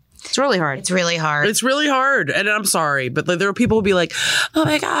 It's really hard. It's really hard. It's really hard. And I'm sorry, but there are people who be like, oh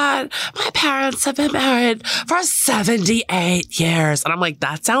my God, my parents have been married for 78 years. And I'm like,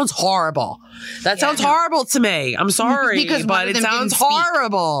 that sounds horrible. That sounds horrible to me. I'm sorry, but it sounds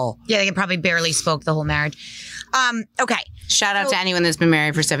horrible. Yeah, they probably barely spoke the whole marriage. Okay. Shout out to anyone that's been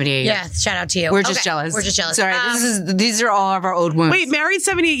married for 78 years. Yeah, shout out to you. We're just jealous. We're just jealous. Sorry, these are all of our old wounds. Wait, married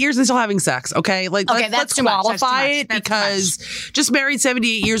 78 years and still having sex, okay? Like, that's let's too much. qualify it because just married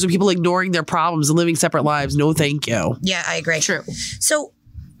 78 years of people ignoring their problems and living separate lives. No, thank you. Yeah, I agree. True. So,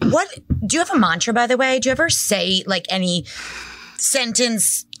 do you have a mantra, by the way? Do you ever say like any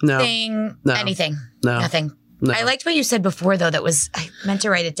sentence, thing, anything? No. Nothing. No. I liked what you said before, though. I meant to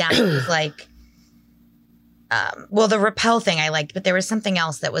write it down. It was like, the repel thing I liked, but there was something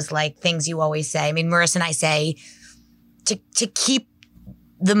else that was like things you always say. I mean, Marissa and I say to keep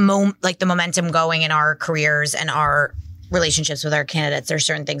the momentum going in our careers and our relationships with our candidates. There's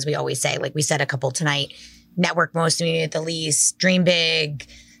certain things we always say. Like we said a couple tonight: network most, meet at the least, dream big.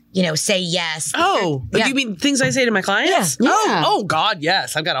 Say yes. Oh, do you mean things I say to my clients? Yeah. Oh God,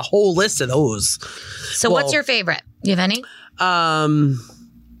 yes. I've got a whole list of those. So what's your favorite? You have any?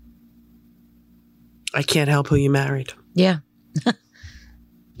 I can't help who you married. Yeah.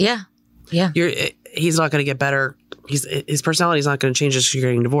 Yeah. He's not going to get better. His personality is not going to change just because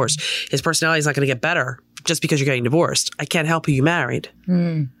you're getting divorced. His personality is not going to get better just because you're getting divorced. I can't help who you married.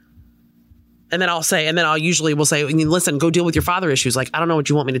 And then I'll say, will say, listen, go deal with your father issues. Like, I don't know what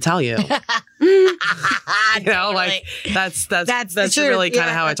you want me to tell you. That's really kind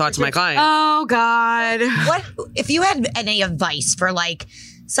of how I talk to my clients. Oh God. What if you had any advice for like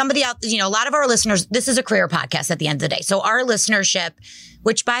somebody out, a lot of our listeners, this is a career podcast at the end of the day. So our listenership,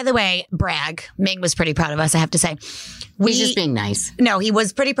 which by the way, brag, Ming was pretty proud of us, I have to say. He's just being nice. No, he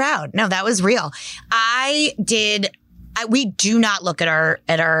was pretty proud. No, that was real. We do not look at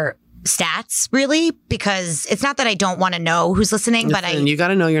our stats really, because it's not that I don't want to know who's listening, but you got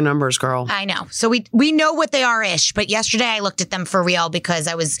to know your numbers, girl. I know. So we know what they are ish, but yesterday I looked at them for real because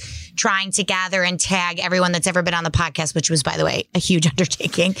I was trying to gather and tag everyone that's ever been on the podcast, which was, by the way, a huge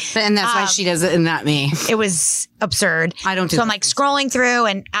undertaking. And that's why she does it and not me. It was absurd. I don't do So I'm like scrolling through,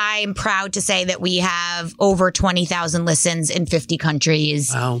 and I'm proud to say that we have over 20,000 listens in 50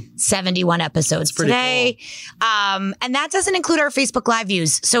 countries. Wow. 71 episodes today. Cool. And that doesn't include our Facebook Live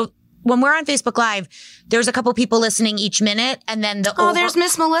views. So when we're on Facebook Live, there's a couple people listening each minute, and then there's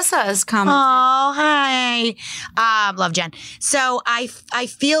Miss Melissa's commenting. Oh, hi. Love Jen. So I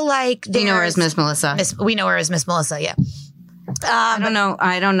feel like we know her as Miss Melissa. We know her as Miss Melissa, yeah. I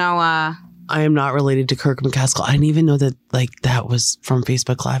don't know. I am not related to Kirk McCaskill. I didn't even know that that was from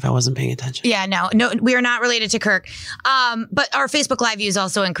Facebook Live. I wasn't paying attention. Yeah, no, we are not related to Kirk. But our Facebook Live views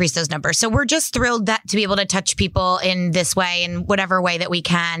also increase those numbers. So we're just thrilled to be able to touch people in this way, in whatever way that we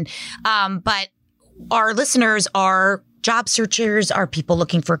can. But our listeners are job searchers, are people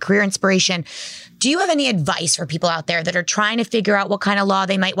looking for career inspiration. Do you have any advice for people out there that are trying to figure out what kind of law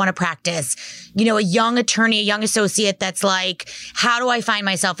they might want to practice? A young attorney, a young associate that's like, how do I find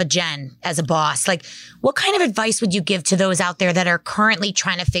myself a Jen as a boss? Like, what kind of advice would you give to those out there that are currently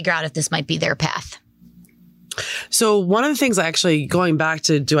trying to figure out if this might be their path? So one of the things going back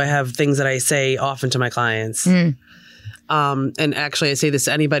to, do I have things that I say often to my clients? And actually I say this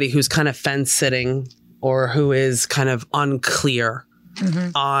to anybody who's kind of fence sitting or who is kind of unclear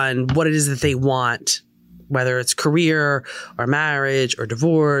on what it is that they want, whether it's career or marriage or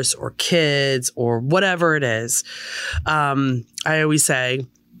divorce or kids or whatever it is. I always say,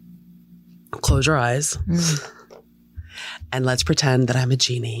 close your eyes and let's pretend that I'm a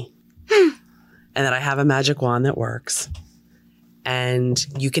genie and that I have a magic wand that works. And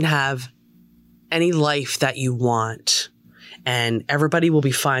you can have any life that you want. And everybody will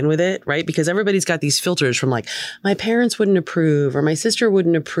be fine with it, right? Because everybody's got these filters from like, my parents wouldn't approve, or my sister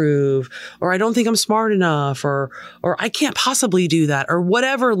wouldn't approve, or I don't think I'm smart enough, or I can't possibly do that, or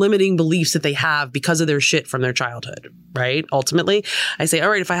whatever limiting beliefs that they have because of their shit from their childhood, right? Ultimately, I say, all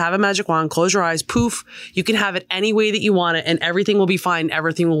right, if I have a magic wand, close your eyes, poof, you can have it any way that you want it, and everything will be fine.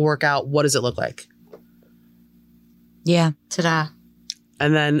 Everything will work out. What does it look like? Yeah. Ta-da.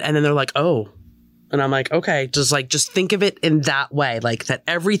 And then they're like, oh. And I'm like, okay, just think of it in that way, like that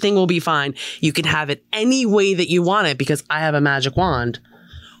everything will be fine. You can have it any way that you want it because I have a magic wand.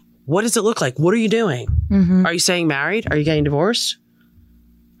 What does it look like? What are you doing? Are you staying married? Are you getting divorced?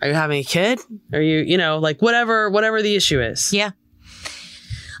 Are you having a kid? Are you, like whatever the issue is. Yeah.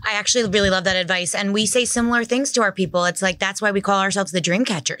 I actually really love that advice. And we say similar things to our people. It's like, that's why we call ourselves the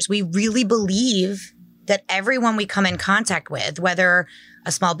Dreamcatchers. We really believe that everyone we come in contact with, whether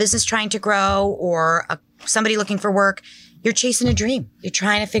a small business trying to grow or somebody looking for work, you're chasing a dream. You're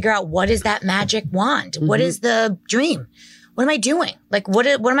trying to figure out, what is that magic wand? What is the dream? What am I doing? Like, what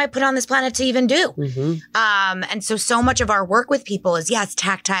am I put on this planet to even do? And so much of our work with people is, it's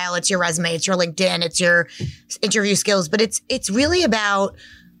tactile. It's your resume. It's your LinkedIn. It's your interview skills. But it's really about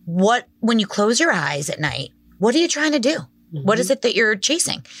when you close your eyes at night, what are you trying to do? What is it that you're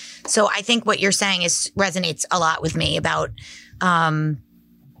chasing? So I think what you're saying resonates a lot with me about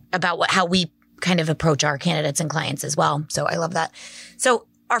how we kind of approach our candidates and clients as well. So I love that. So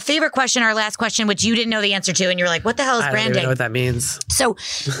our favorite question, our last question, which you didn't know the answer to, and you're like, what the hell is branding? I don't even know what that means. So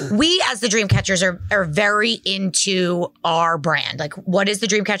we, as the Dreamcatchers, are very into our brand. Like, what is the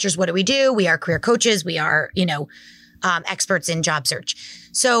Dreamcatchers? What do we do? We are career coaches. We are, experts in job search.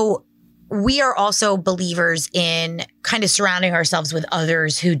 So we are also believers in kind of surrounding ourselves with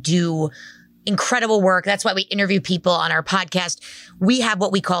others who do incredible work. That's why we interview people on our podcast. We have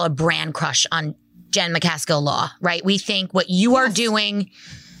what we call a brand crush on Jenn McCaskill Law, right? We think what you are doing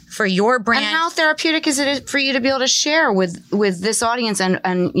for your brand. And how therapeutic is it for you to be able to share with this audience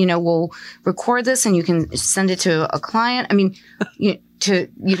and we'll record this and you can send it to a client. I mean,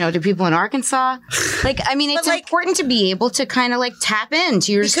 to people in Arkansas. It's important to be able to kind of like tap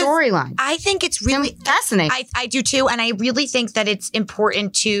into your storyline. I think it's really fascinating. I do too. And I really think that it's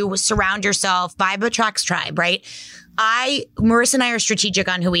important to surround yourself. Vibe attracts tribe, right? Marissa and I are strategic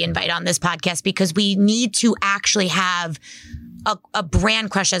on who we invite on this podcast because we need to actually have a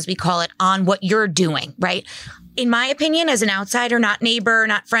brand crush, as we call it, on what you're doing, right? In my opinion, as an outsider, not neighbor,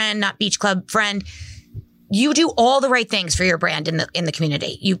 not friend, not beach club friend, you do all the right things for your brand in the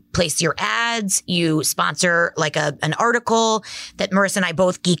community. You place your ads, you sponsor like an article that Marissa and I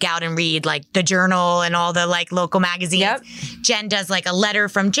both geek out and read, like the Journal and all the like local magazines. Yep. Jen does like a letter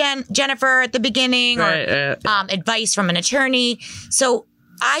from Jennifer at the beginning, or advice from an attorney. So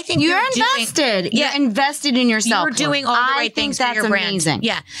I think you're invested. You're invested in yourself. You're doing all the right things for your brand. Amazing.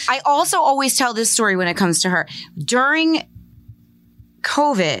 Yeah. I also always tell this story when it comes to her. During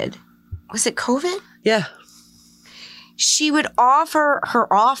COVID, was it COVID? Yeah. She would offer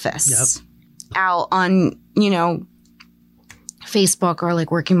her office out on, Facebook or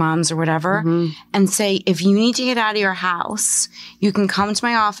like Working Moms or whatever, and say, if you need to get out of your house, you can come to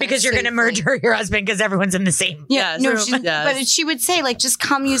my office. Because you're going to merge her, your husband, because everyone's in the same. But she would say, like, just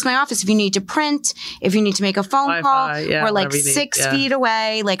come use my office if you need to print, if you need to make a phone Wi-Fi, call, or like 6 feet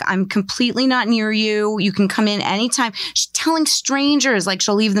away. Like, I'm completely not near you. You can come in anytime. She's telling strangers, like,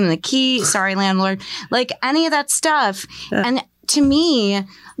 she'll leave them the key. Sorry, landlord. Like, any of that stuff. Yeah. And to me, I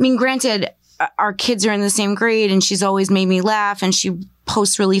mean, granted, our kids are in the same grade and she's always made me laugh and she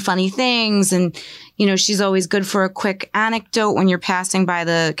posts really funny things. And, she's always good for a quick anecdote when you're passing by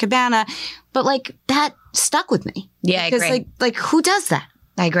the cabana. But like that stuck with me. Yeah, because, I agree. Like who does that?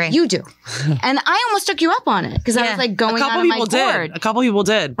 I agree. You do. And I almost took you up on it because I was like going out of my cord. A couple people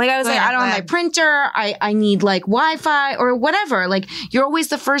did. Like I was like, I don't have my printer. I need like Wi-Fi or whatever. Like you're always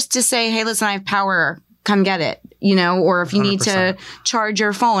the first to say, hey, listen, I have power. Come get it, or if you 100%. Need to charge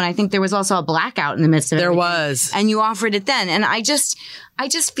your phone. I think there was also a blackout in the midst of it. There was. And you offered it then. And I just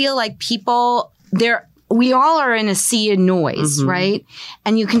feel like people we all are in a sea of noise, right?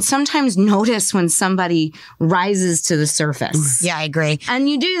 And you can sometimes notice when somebody rises to the surface. Yeah, I agree. And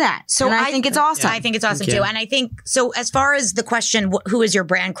you do that. So I think it's awesome. I think it's awesome too. And I think, so as far as the question, who is your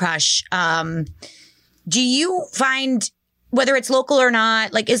brand crush? Do you find, whether it's local or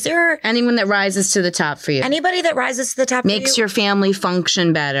not, like, is there anyone that rises to the top for you? Anybody that rises to the top makes your family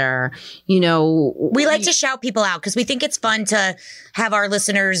function better. We like to shout people out because we think it's fun to have our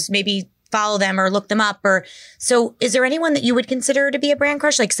listeners maybe follow them or look them up. So is there anyone that you would consider to be a brand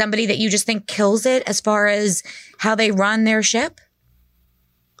crush? Like somebody that you just think kills it as far as how they run their ship?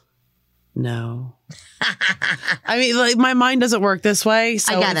 No. I mean, like, my mind doesn't work this way.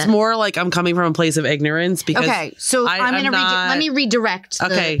 So it's more like I'm coming from a place of ignorance because. Okay. So I'm going to let me redirect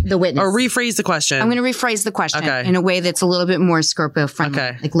the witness. Or rephrase the question. I'm going to rephrase the question in a way that's a little bit more Scorpio friendly,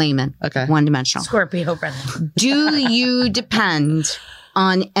 like layman, one dimensional. Scorpio friendly. Do you depend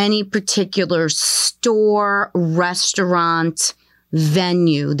on any particular store, restaurant,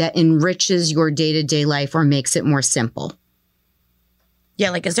 venue that enriches your day-to-day life or makes it more simple?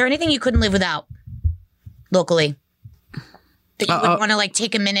 Yeah, like, is there anything you couldn't live without locally that you would want to like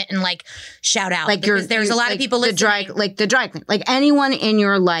take a minute and like shout out? Like there's a lot of people listening. The dry clean. Like anyone in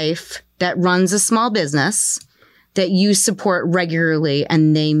your life that runs a small business that you support regularly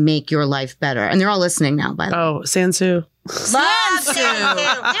and they make your life better. And they're all listening now, by the way. Oh, Sansu. Love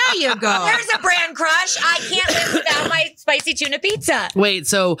Sansu. There you go. There's a brand crush. I can't live without my spicy tuna pizza. Wait,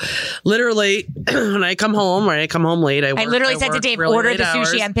 so literally when I come home late, I literally said to Dave, really order the sushi.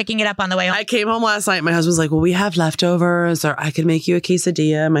 Hours. I'm picking it up on the way home. I came home last night. My husband's like, well, we have leftovers or I could make you a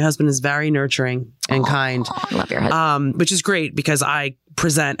quesadilla. My husband is very nurturing and kind. I love your husband. Which is great because I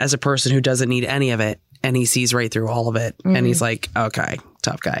present as a person who doesn't need any of it. And he sees right through all of it. And he's like, okay,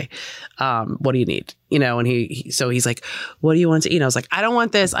 tough guy. What do you need? You know, and so he's like, what do you want to eat? And I was like, I don't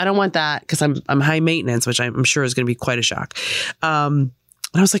want this. I don't want that. Cause I'm high maintenance, which I'm sure is going to be quite a shock. And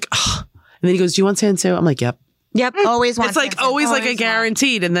I was like, oh. And then he goes, do you want Sansu? I'm like, yep. Yep. Always want. It's like always like a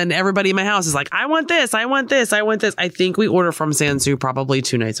guaranteed. And then everybody in my house is like, I want this. I want this. I want this. I think we order from Sansu probably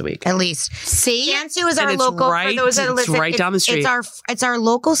 2 nights a week. At least. See? Sansu is our local, right, for those that listen, it's right down the street. It's our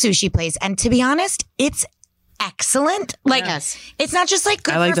local sushi place. And to be honest, it's excellent. Like, it's not just like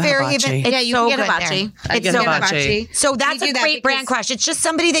good like for Fairhaven. hibachi. You can get hibachi. It's so hibachi. So that's a great brand crush. It's just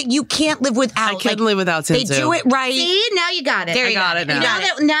somebody that you can't live without. I couldn't live without Sansu. They do it right. See, now you got it. There I got it now.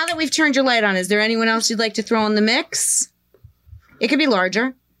 Now that we've turned your light on, is there anyone else you'd like to throw in the mix? It could be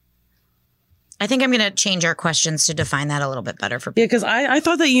larger. I think I'm going to change our questions to define that a little bit better for people. Yeah, because I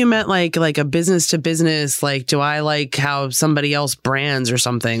thought that you meant like a business to business. Like, do I like how somebody else brands or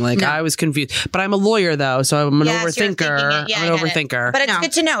something? Like, I was confused. But I'm a lawyer, though, so I'm an overthinker. Yeah, I'm an overthinker. But it's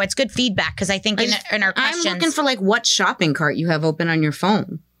good to know. It's good feedback because I think in our questions. I'm looking for like what shopping cart you have open on your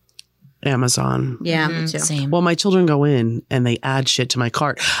phone. Amazon. Yeah, me too. Same. Well, my children go in and they add shit to my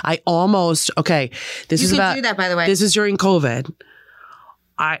cart. This is about. Do that, by the way. This is during COVID.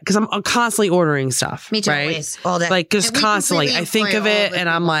 Because I'm constantly ordering stuff. Me too. Right? Always, all day. Like, just constantly. I think of it and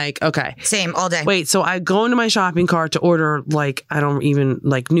I'm like, okay. Same, all day. Wait, so I go into my shopping cart to order, like, I don't even,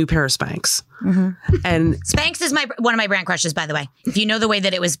 like, new pair of Spanx. Mm-hmm. And Spanx is one of my brand crushes, by the way. If you know the way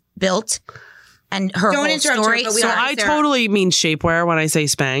that it was built and her whole story. So I totally mean shapewear when I say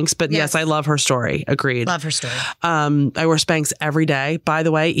Spanx, but yes, I love her story. Agreed. Love her story. I wear Spanx every day, by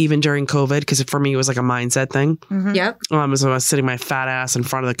the way, even during COVID, because for me, it was like a mindset thing. Mm-hmm. Yep. So I was sitting my fat ass in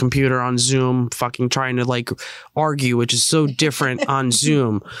front of the computer on Zoom, fucking trying to like argue, which is so different on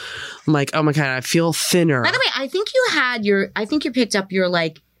Zoom. I'm like, oh my God, I feel thinner. By the way, I think you picked up your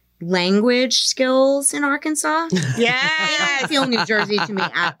like language skills in Arkansas. Yeah. I don't feel New Jersey to me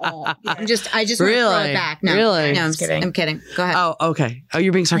at all. I just want to throw it back. No, really? No, I'm kidding. I'm kidding. Go ahead. Oh, okay. Oh,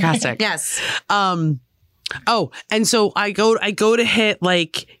 you're being sarcastic. Yes. Oh, and so I go to hit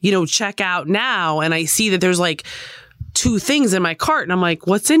like, check out now, and I see that there's like 2 things in my cart, and I'm like,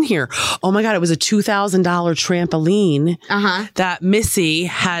 what's in here? Oh my God, it was a $2,000 trampoline that Missy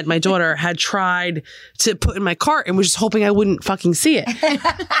my daughter had tried to put in my cart and was just hoping I wouldn't fucking see it.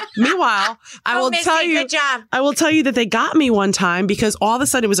 Meanwhile, I will tell you, good job. I will tell you that they got me one time because all of a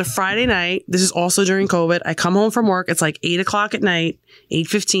sudden it was a Friday night. This is also during COVID. I come home from work. It's like 8:00 at night,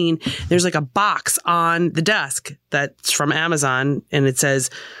 8:15. There's like a box on the desk that's from Amazon, and it says,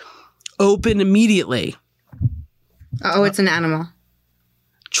 "Open immediately." Oh, it's an animal.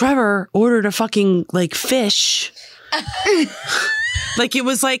 Trevor ordered a fucking like fish. Like it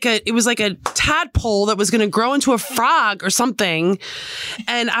was like a tadpole that was going to grow into a frog or something.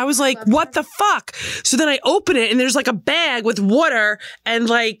 And I was like, what the fuck? So then I open it and there's like a bag with water and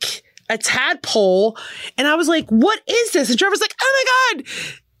like a tadpole. And I was like, what is this? And Trevor's like, oh my God,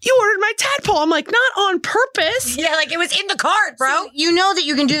 you ordered my tadpole. I'm like, not on purpose. Yeah, like it was in the cart, bro. So you know that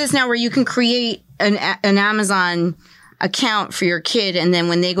you can do this now where you can create an Amazon account for your kid, and then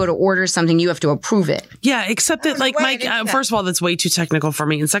when they go to order something, you have to approve it. Yeah, except that like Mike, first of all, that's way too technical for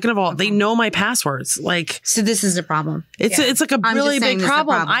me, and second of all, they know my passwords. Like, so this is the problem. It's like a really big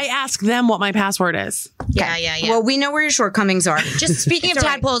problem. I ask them what my password is. Yeah. Well, we know where your shortcomings are. Just speaking of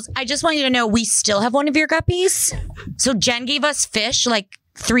tadpoles, I just want you to know we still have one of your guppies. So Jen gave us fish like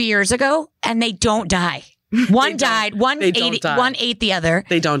 3 years ago, and they don't die. One died. One ate the other.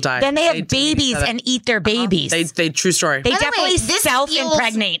 They don't die. Then they have babies and eat their babies. They true story. They definitely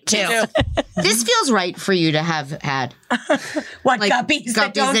self-impregnate too. This feels right for you to have had. What, like, guppies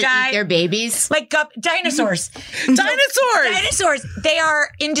that don't die? Eat their babies? Like dinosaurs. Dinosaurs. They are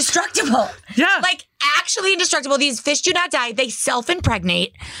indestructible. Yeah. Like actually indestructible. These fish do not die. They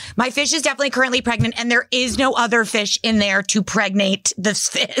self-impregnate. My fish is definitely currently pregnant, and there is no other fish in there to pregnate this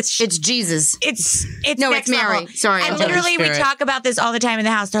fish. It's Jesus. It's Mary. Level. Sorry. And literally we talk about this all the time in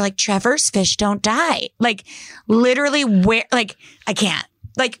the house. They're like, Trevor's fish don't die. Like literally I can't.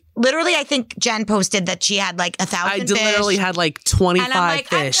 Like literally, I think Jen posted that she had like 1,000 fish. I literally had like 25 and I'm like,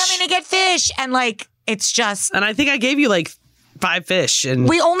 fish. I'm coming to get fish. And like, it's just. And I think I gave you like 5 fish. And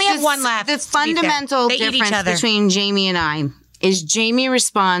we only have one left. The fundamental difference between Jamie and I is Jamie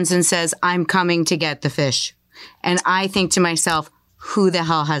responds and says, I'm coming to get the fish. And I think to myself, who the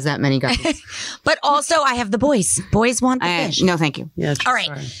hell has that many guppies? But also, I have the boys. Boys want the fish. No, thank you. Yeah, all right.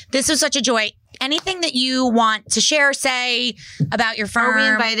 Sorry. This was such a joy. Anything that you want to share, say about your firm? Are we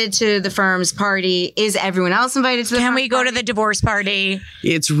invited to the firm's party? Is everyone else invited to the Can we go to the divorce party?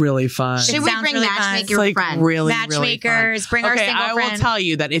 It's really fun. Should we bring matchmaker like friends? Really, matchmakers, really fun. bring our single friends. I will tell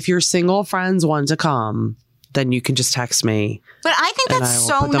you that if your single friends want to come, then you can just text me. But I think And that's I will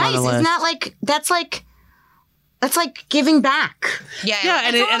so put them on nice. the Isn't list. that's like giving back? Yeah. Yeah,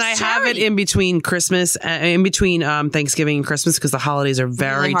 and It's I almost have it charity. in between Christmas, in between Thanksgiving and Christmas, because the holidays are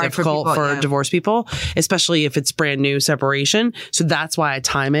very hard for difficult people, for yeah. divorced people, especially if it's brand new separation. So that's why I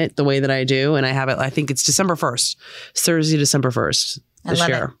time it the way that I do, and I have it. I think it's December 1st, it's Thursday, December 1st this love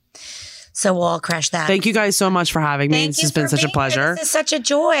year. So we'll all crush that. Thank you guys so much for having me. Thank This you has been for such a being here. pleasure. This is such a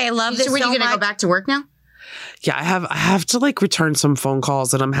joy. I love this So, were you so going to much. go back to work now? Yeah, I have to like return some phone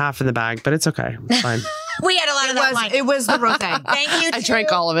calls, and I'm half in the bag, but it's okay. It's fine. We had a lot of that wine. It was the rosé. Thank you. I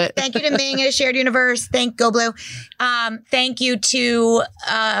drank all of it. Thank you to Ming and a Shared Universe. Go Blue. Thank you to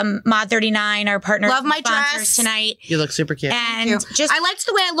Mod 39, our partner. Love my sponsors dress. tonight. You look super cute. And just I liked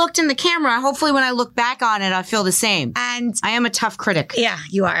the way I looked in the camera. Hopefully, when I look back on it, I'll feel the same. and I am a tough critic. yeah,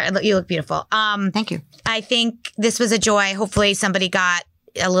 you are. You look beautiful. Thank you. I think this was a joy. Hopefully somebody got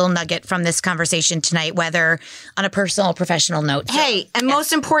a little nugget from this conversation tonight, whether on a personal or professional note. So, Hey, and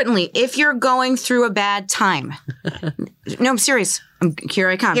most importantly, if you're going through a bad time, no, I'm serious. Here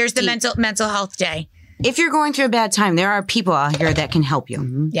I come. here's the Deep. mental health day. If you're going through a bad time, there are people out here that can help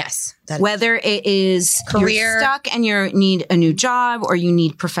you. Yes. That Whether it is Career. you're stuck and you need a new job, or you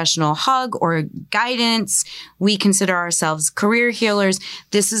need professional hug or guidance, we consider ourselves career healers.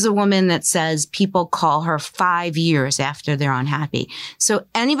 This is a woman that says people call her 5 years after they're unhappy. So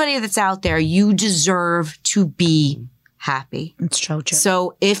anybody that's out there, you deserve to be happy. it's so true.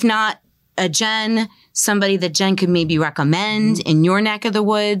 So if not a Jenn, somebody that Jenn could maybe recommend in your neck of the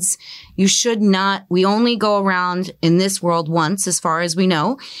woods, you should not. We only go around in this world once, as far as we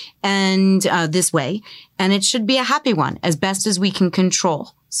know, and this way. And it should be a happy one, as best as we can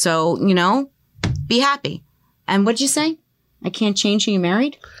control. So, be happy. And what'd you say? I can't change who you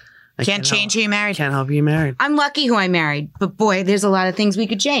married? Can't change who you married. Can't help you married. I'm lucky who I married, but boy, there's a lot of things we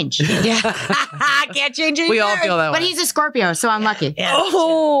could change. Yeah. Can't change who you We all married. feel that way. But he's a Scorpio, so I'm lucky. Yeah.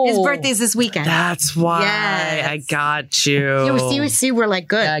 Oh, His birthday's this weekend. That's why Yes. I got you. Yeah, we see, we're like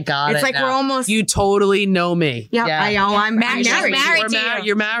good. Yeah, I got it's it like now. we're almost. You totally know me. Yeah, I know. I'm Married. married. She's married You're to you. married.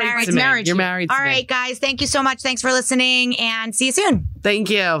 You're married Married. to me. Married to You're you. married to All me. right, guys. Thank you so much. Thanks for listening, and see you soon.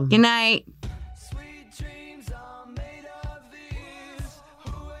 Thank you. Good night.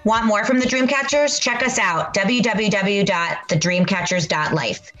 Want more from the Dreamcatchers? Check us out,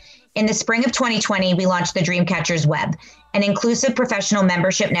 www.thedreamcatchers.life. In the spring of 2020, we launched the Dreamcatchers Web, an inclusive professional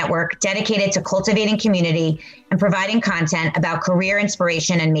membership network dedicated to cultivating community and providing content about career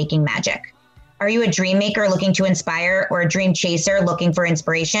inspiration and making magic. Are you a dream maker looking to inspire, or a dream chaser looking for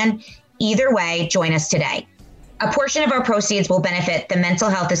inspiration? Either way, join us today. A portion of our proceeds will benefit the Mental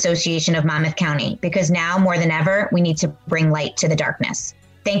Health Association of Monmouth County, because now more than ever, we need to bring light to the darkness.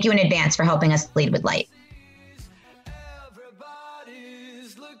 Thank you in advance for helping us lead with light.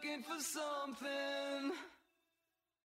 Everybody's looking for something.